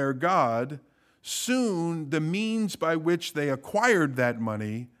became their god, soon the means by which they acquired that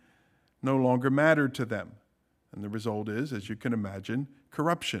money no longer mattered to them. And the result is, as you can imagine,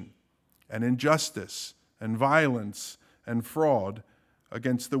 corruption and injustice and violence and fraud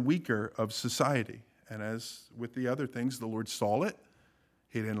against the weaker of society. And as with the other things, the Lord saw it,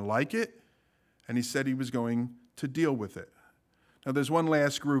 he didn't like it, and he said he was going to deal with it. Now there's one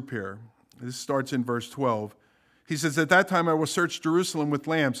last group here. This starts in verse 12. He says, "At that time I will search Jerusalem with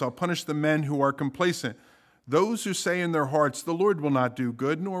lamps. I'll punish the men who are complacent, those who say in their hearts, 'The Lord will not do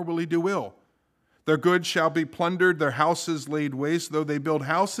good, nor will he do ill.' Their goods shall be plundered, their houses laid waste. Though they build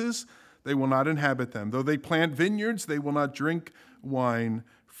houses, they will not inhabit them. Though they plant vineyards, they will not drink wine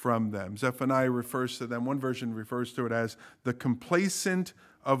from them." Zephaniah refers to them, one version refers to it as the complacent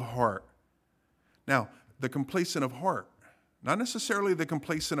of heart. Now, the complacent of heart, not necessarily the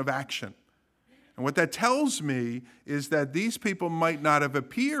complacent of action. And what that tells me is that these people might not have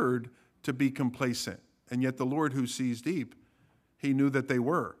appeared to be complacent, and yet the Lord who sees deep, he knew that they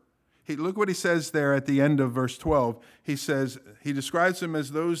were. Look what he says there at the end of verse 12. He says, he describes them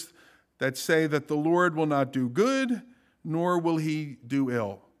as those that say that the Lord will not do good, nor will he do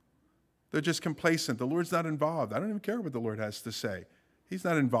ill. They're just complacent. The Lord's not involved. I don't even care what the Lord has to say. He's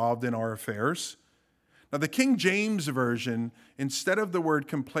not involved in our affairs. Now, the King James Version, instead of the word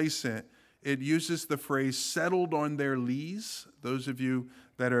complacent, it uses the phrase settled on their lees. Those of you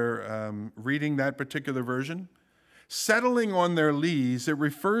that are reading that particular version. Settling on their lees, it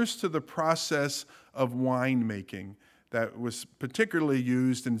refers to the process of winemaking that was particularly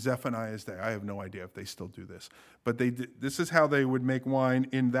used in Zephaniah's day. I have no idea if they still do this, but this is how they would make wine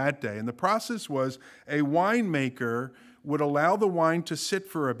in that day. And the process was a winemaker would allow the wine to sit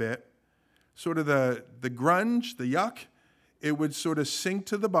for a bit, sort of the grunge, the yuck, it would sort of sink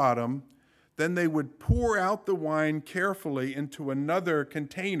to the bottom. Then they would pour out the wine carefully into another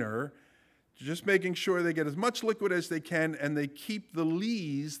container, just making sure they get as much liquid as they can, and they keep the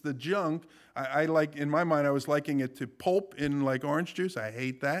lees, the junk. I like, in my mind, I was liking it to pulp in like orange juice. I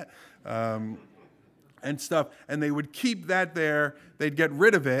hate that. And stuff. And they would keep that there. They'd get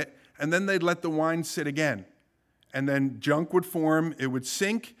rid of it, and then they'd let the wine sit again. And then junk would form. It would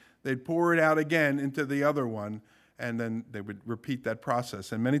sink. They'd pour it out again into the other one, and then they would repeat that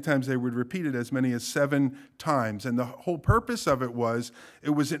process. And many times they would repeat it as many as 7 times. And the whole purpose of it was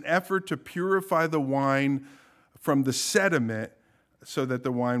an effort to purify the wine from the sediment so that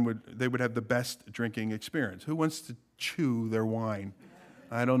they would have the best drinking experience. Who wants to chew their wine?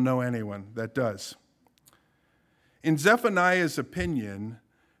 I don't know anyone that does. In Zephaniah's opinion,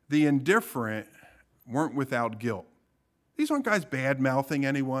 the indifferent weren't without guilt. These aren't guys bad-mouthing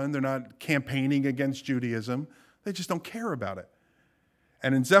anyone. They're not campaigning against Judaism. They just don't care about it.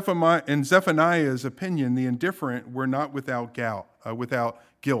 And in Zephaniah's opinion, the indifferent were not without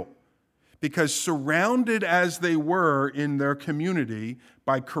guilt, because surrounded as they were in their community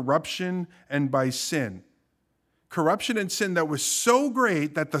by corruption and by sin. Corruption and sin that was so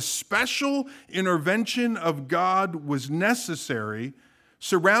great that the special intervention of God was necessary.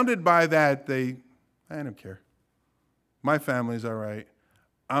 Surrounded by that, I don't care. My family's all right.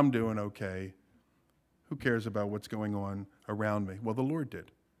 I'm doing okay. Who cares about what's going on around me? Well, the Lord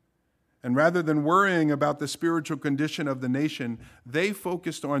did. And rather than worrying about the spiritual condition of the nation, they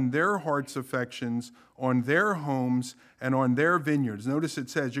focused on their heart's affections, on their homes, and on their vineyards. Notice it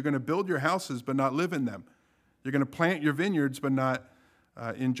says, you're going to build your houses but not live in them. You're going to plant your vineyards but not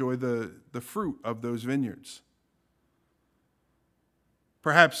enjoy the fruit of those vineyards.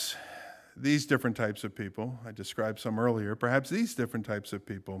 Perhaps these different types of people, I described some earlier, perhaps these different types of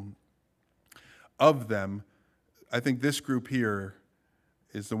people, of them, I think this group here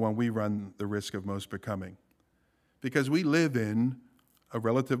is the one we run the risk of most becoming. Because we live in a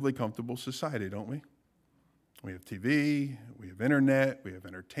relatively comfortable society, don't we? We have TV, we have internet, we have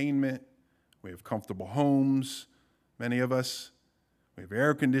entertainment, we have comfortable homes, many of us. We have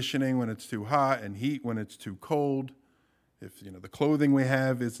air conditioning when it's too hot and heat when it's too cold. If the clothing we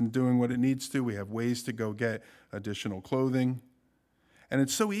have isn't doing what it needs to, we have ways to go get additional clothing. And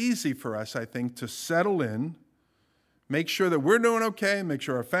it's so easy for us, I think, to settle in, make sure that we're doing okay, make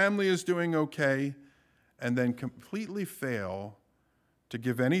sure our family is doing okay, and then completely fail to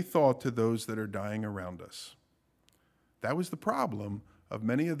give any thought to those that are dying around us. That was the problem of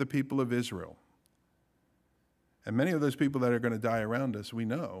many of the people of Israel. And many of those people that are going to die around us, we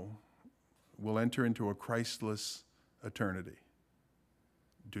know, will enter into a Christless eternity.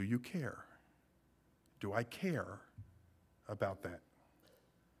 Do you care? Do I care about that?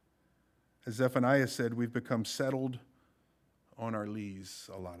 As Zephaniah said, we've become settled on our lees,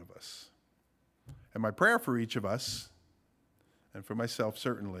 a lot of us. And my prayer for each of us, and for myself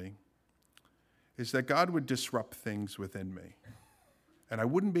certainly, is that God would disrupt things within me. And I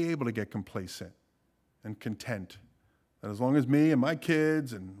wouldn't be able to get complacent and content. That as long as me and my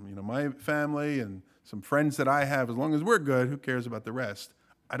kids and my family and some friends that I have, as long as we're good, who cares about the rest?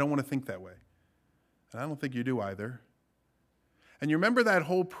 I don't want to think that way. And I don't think you do either. And you remember that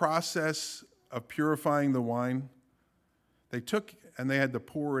whole process of purifying the wine? They took and they had to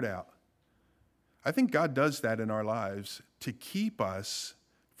pour it out. I think God does that in our lives to keep us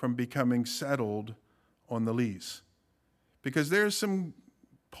from becoming settled on the lees. Because there's some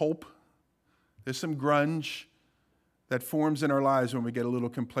pulp, there's some grunge that forms in our lives when we get a little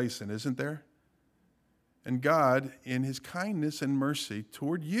complacent, isn't there? And God, in his kindness and mercy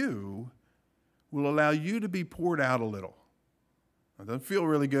toward you, will allow you to be poured out a little. It doesn't feel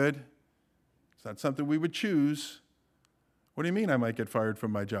really good. It's not something we would choose. What do you mean I might get fired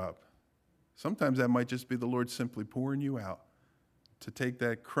from my job? Sometimes that might just be the Lord simply pouring you out to take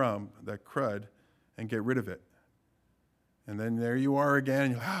that crumb, that crud, and get rid of it. And then there you are again,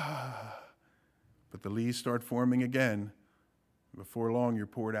 and you're but the leaves start forming again. Before long, you're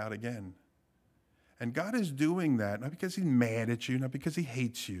poured out again. And God is doing that, not because he's mad at you, not because he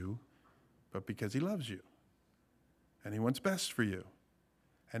hates you, but because he loves you. And he wants best for you.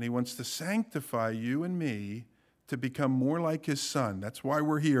 And he wants to sanctify you and me to become more like his son. That's why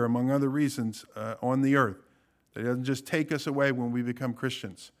we're here, among other reasons, on the earth. That he doesn't just take us away when we become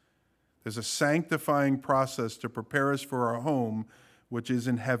Christians. There's a sanctifying process to prepare us for our home, which is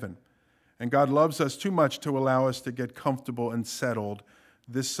in heaven. And God loves us too much to allow us to get comfortable and settled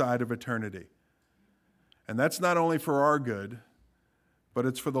this side of eternity. And that's not only for our good, but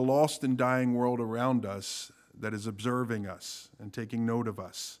it's for the lost and dying world around us that is observing us and taking note of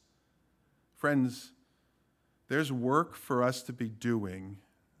us. Friends, there's work for us to be doing.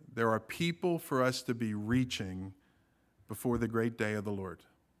 There are people for us to be reaching before the great day of the Lord.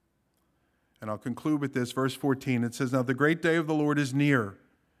 And I'll conclude with this, verse 14. It says, "Now the great day of the Lord is near.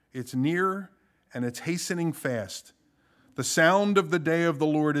 It's near and it's hastening fast. The sound of the day of the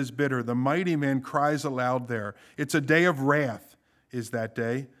Lord is bitter. The mighty man cries aloud there. It's a day of wrath is that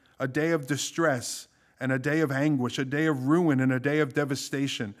day, a day of distress and a day of anguish, a day of ruin and a day of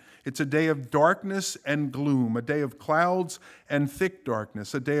devastation. It's a day of darkness and gloom, a day of clouds and thick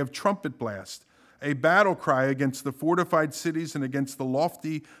darkness, a day of trumpet blast, a battle cry against the fortified cities and against the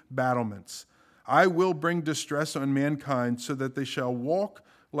lofty battlements. I will bring distress on mankind so that they shall walk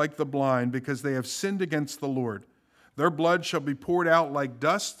like the blind because they have sinned against the Lord. Their blood shall be poured out like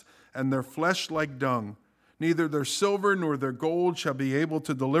dust and their flesh like dung. Neither their silver nor their gold shall be able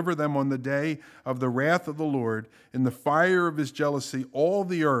to deliver them on the day of the wrath of the Lord. In the fire of his jealousy, all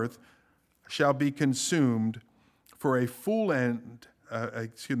the earth shall be consumed for a full and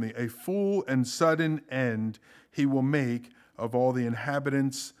sudden end he will make of all the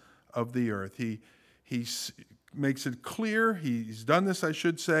inhabitants of the earth." He makes it clear, he's done this, I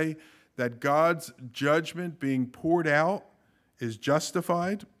should say, that God's judgment being poured out is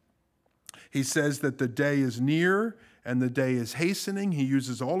justified. He says that the day is near and the day is hastening. He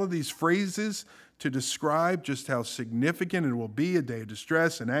uses all of these phrases to describe just how significant it will be, a day of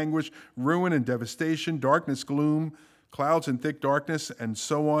distress and anguish, ruin and devastation, darkness, gloom, clouds and thick darkness, and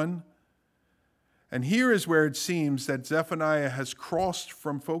so on. And here is where it seems that Zephaniah has crossed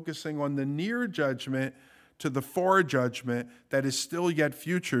from focusing on the near judgment to the far judgment that is still yet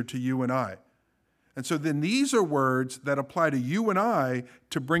future to you and I. And so then these are words that apply to you and I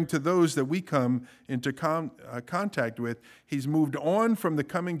to bring to those that we come into contact with. He's moved on from the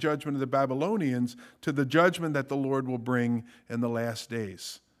coming judgment of the Babylonians to the judgment that the Lord will bring in the last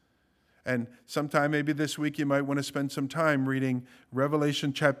days. And sometime maybe this week you might want to spend some time reading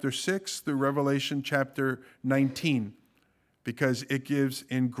Revelation chapter 6 through Revelation chapter 19, because it gives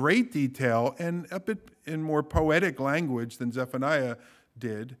in great detail and a bit in more poetic language than Zephaniah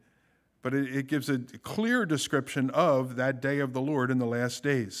did, but it gives a clear description of that day of the Lord in the last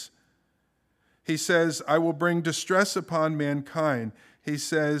days. He says, I will bring distress upon mankind. He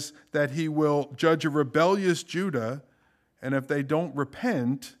says that he will judge a rebellious Judah, and if they don't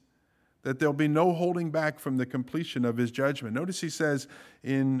repent, that there'll be no holding back from the completion of his judgment. Notice he says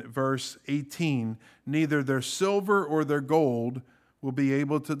in verse 18, neither their silver or their gold will be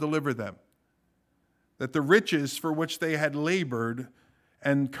able to deliver them. That the riches for which they had labored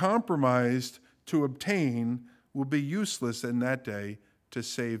and compromised to obtain will be useless in that day to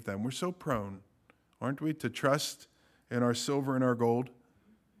save them. We're so prone, aren't we, to trust in our silver and our gold,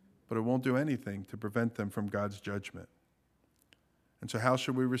 but it won't do anything to prevent them from God's judgment. And so how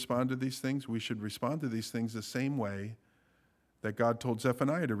should we respond to these things? We should respond to these things the same way that God told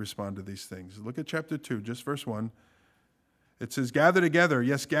Zephaniah to respond to these things. Look at chapter 2, just verse 1. It says, gather together,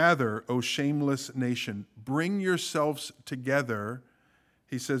 yes, gather, O shameless nation. Bring yourselves together,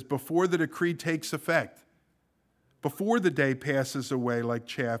 he says, before the decree takes effect, before the day passes away like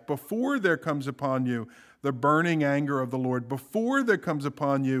chaff, before there comes upon you the burning anger of the Lord, before there comes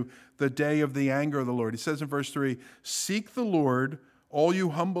upon you the day of the anger of the Lord. He says in verse 3, seek the Lord, all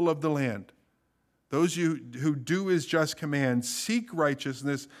you humble of the land. Those who do his just command, seek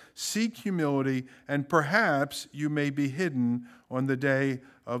righteousness, seek humility, and perhaps you may be hidden on the day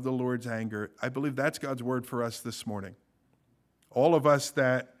of the Lord's anger. I believe that's God's word for us this morning. All of us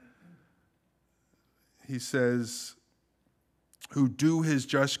that, he says, who do his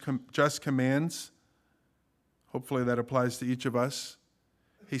just commands, hopefully that applies to each of us.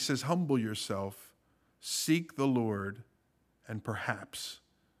 He says, humble yourself, seek the Lord, and perhaps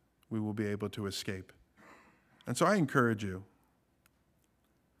we will be able to escape. And so I encourage you,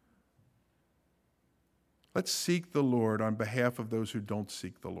 let's seek the Lord on behalf of those who don't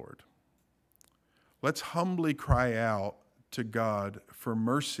seek the Lord. Let's humbly cry out to God for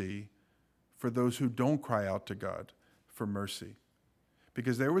mercy for those who don't cry out to God for mercy.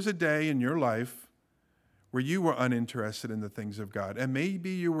 Because there was a day in your life where you were uninterested in the things of God, and maybe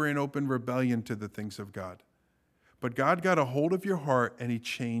you were in open rebellion to the things of God. But God got a hold of your heart and he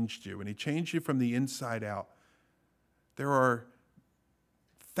changed you, and he changed you from the inside out. There are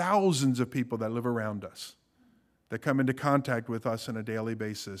thousands of people that live around us, that come into contact with us on a daily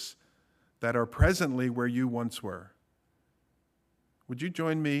basis, that are presently where you once were. Would you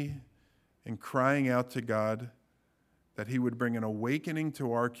join me in crying out to God that he would bring an awakening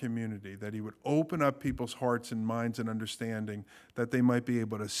to our community, that he would open up people's hearts and minds and understanding, that they might be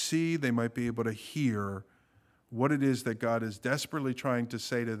able to see, they might be able to hear what it is that God is desperately trying to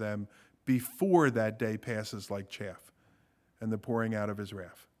say to them before that day passes like chaff and the pouring out of his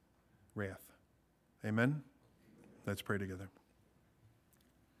wrath. Amen? Let's pray together.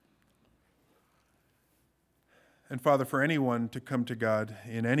 And Father, for anyone to come to God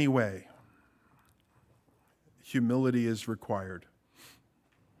in any way, humility is required.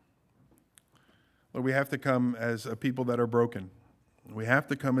 Lord, we have to come as a people that are broken. We have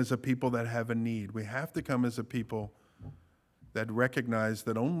to come as a people that have a need. We have to come as a people that recognize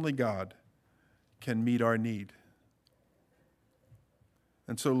that only God can meet our need.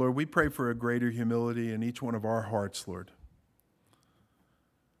 And so, Lord, we pray for a greater humility in each one of our hearts, Lord.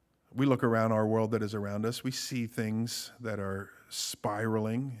 We look around our world that is around us. We see things that are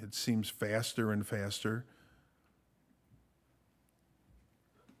spiraling. It seems faster and faster.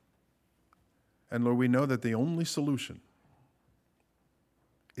 And Lord, we know that the only solution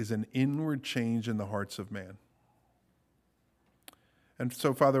is an inward change in the hearts of man. And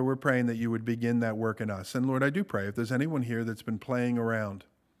so, Father, we're praying that you would begin that work in us. And Lord, I do pray if there's anyone here that's been playing around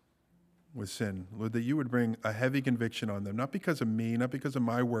with sin, Lord, that you would bring a heavy conviction on them, not because of me, not because of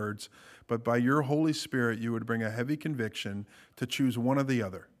my words, but by your Holy Spirit, you would bring a heavy conviction to choose one or the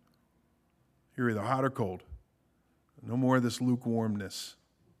other. You're either hot or cold. No more of this lukewarmness.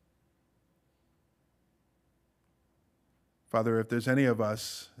 Father, if there's any of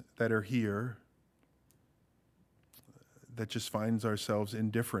us that are here that just finds ourselves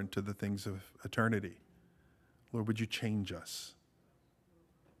indifferent to the things of eternity, Lord, would you change us?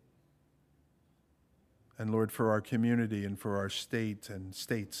 And Lord, for our community and for our state and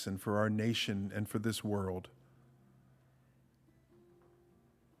states and for our nation and for this world,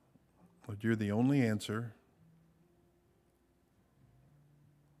 Lord, you're the only answer.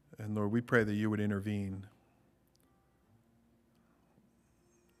 And Lord, we pray that you would intervene.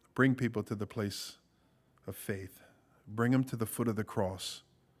 Bring people to the place of faith. Bring them to the foot of the cross.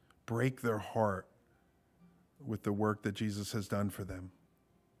 Break their heart with the work that Jesus has done for them.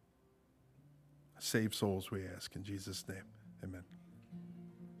 Save souls, we ask in Jesus' name. Amen.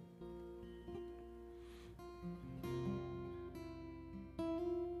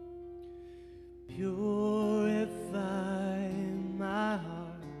 Purify my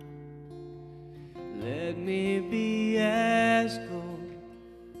heart. Let me be as gold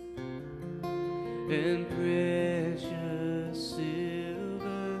and precious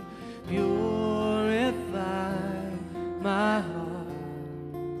silver. Purify my heart.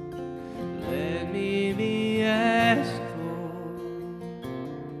 Let me be as gold,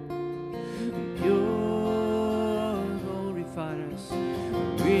 pure gold. Refine us,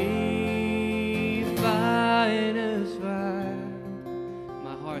 refine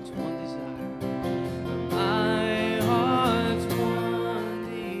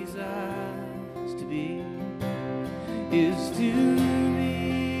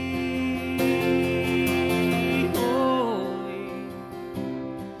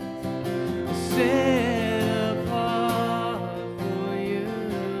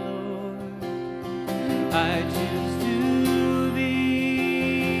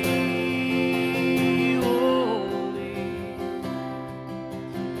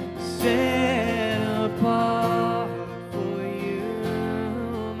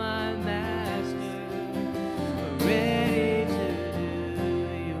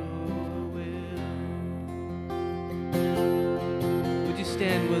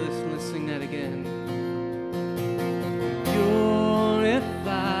that again.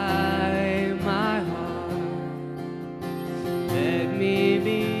 Purify my heart. Let me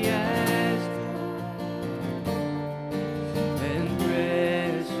be as gold and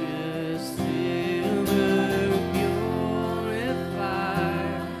precious silver. Purify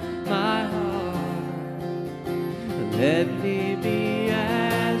my heart. Let me be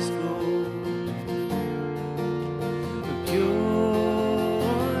as gold,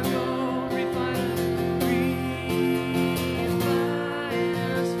 pure gold. Refine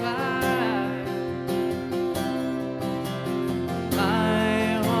us fire.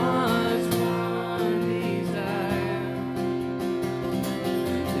 My heart's one desire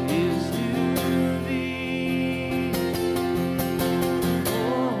is to be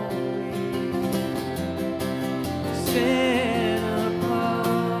holy, set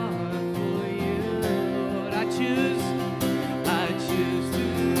apart for you, Lord. I choose to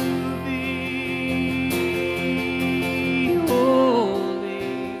be holy.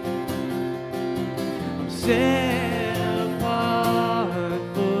 I'm set apart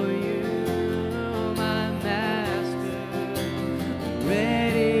for you, my Master. I'm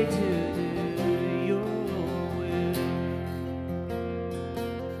ready to do your will.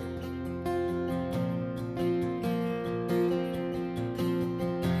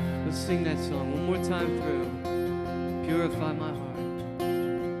 Let's sing that song one more time through. Purify my heart.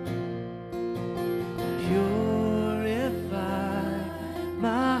 Purify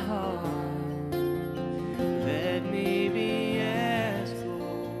my heart. Let me be as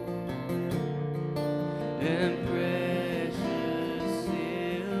gold and precious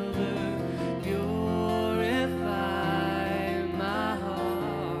silver. Purify my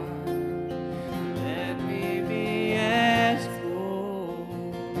heart. Let me be as gold,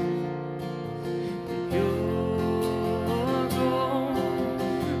 pure gold.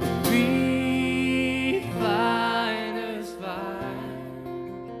 Refiner's fire.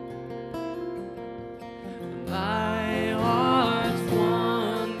 My heart's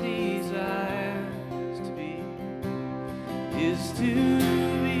one desire is to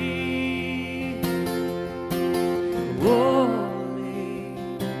be holy,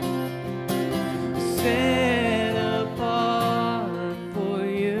 set apart for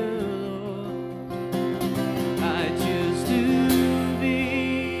you, Lord. I choose to be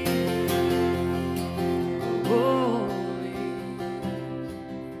holy,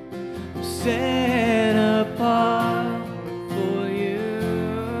 set apart for you,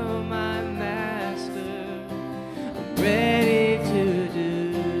 my Master. I'm ready to do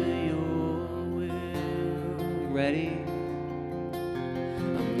your will. Ready?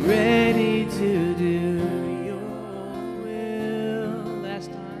 I'm ready to do your will. Last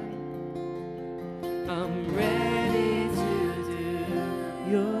time. I'm ready to do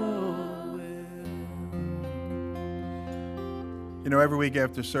your will. You know, every week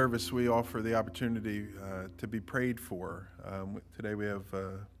after service, we offer the opportunity to be prayed for. Today we have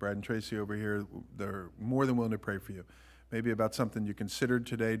Brad and Tracy over here. They're more than willing to pray for you. Maybe about something you considered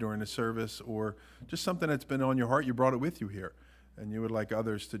today during the service, or just something that's been on your heart. You brought it with you here, and you would like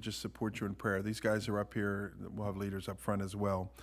others to just support you in prayer. These guys are up here. We'll have leaders up front as well.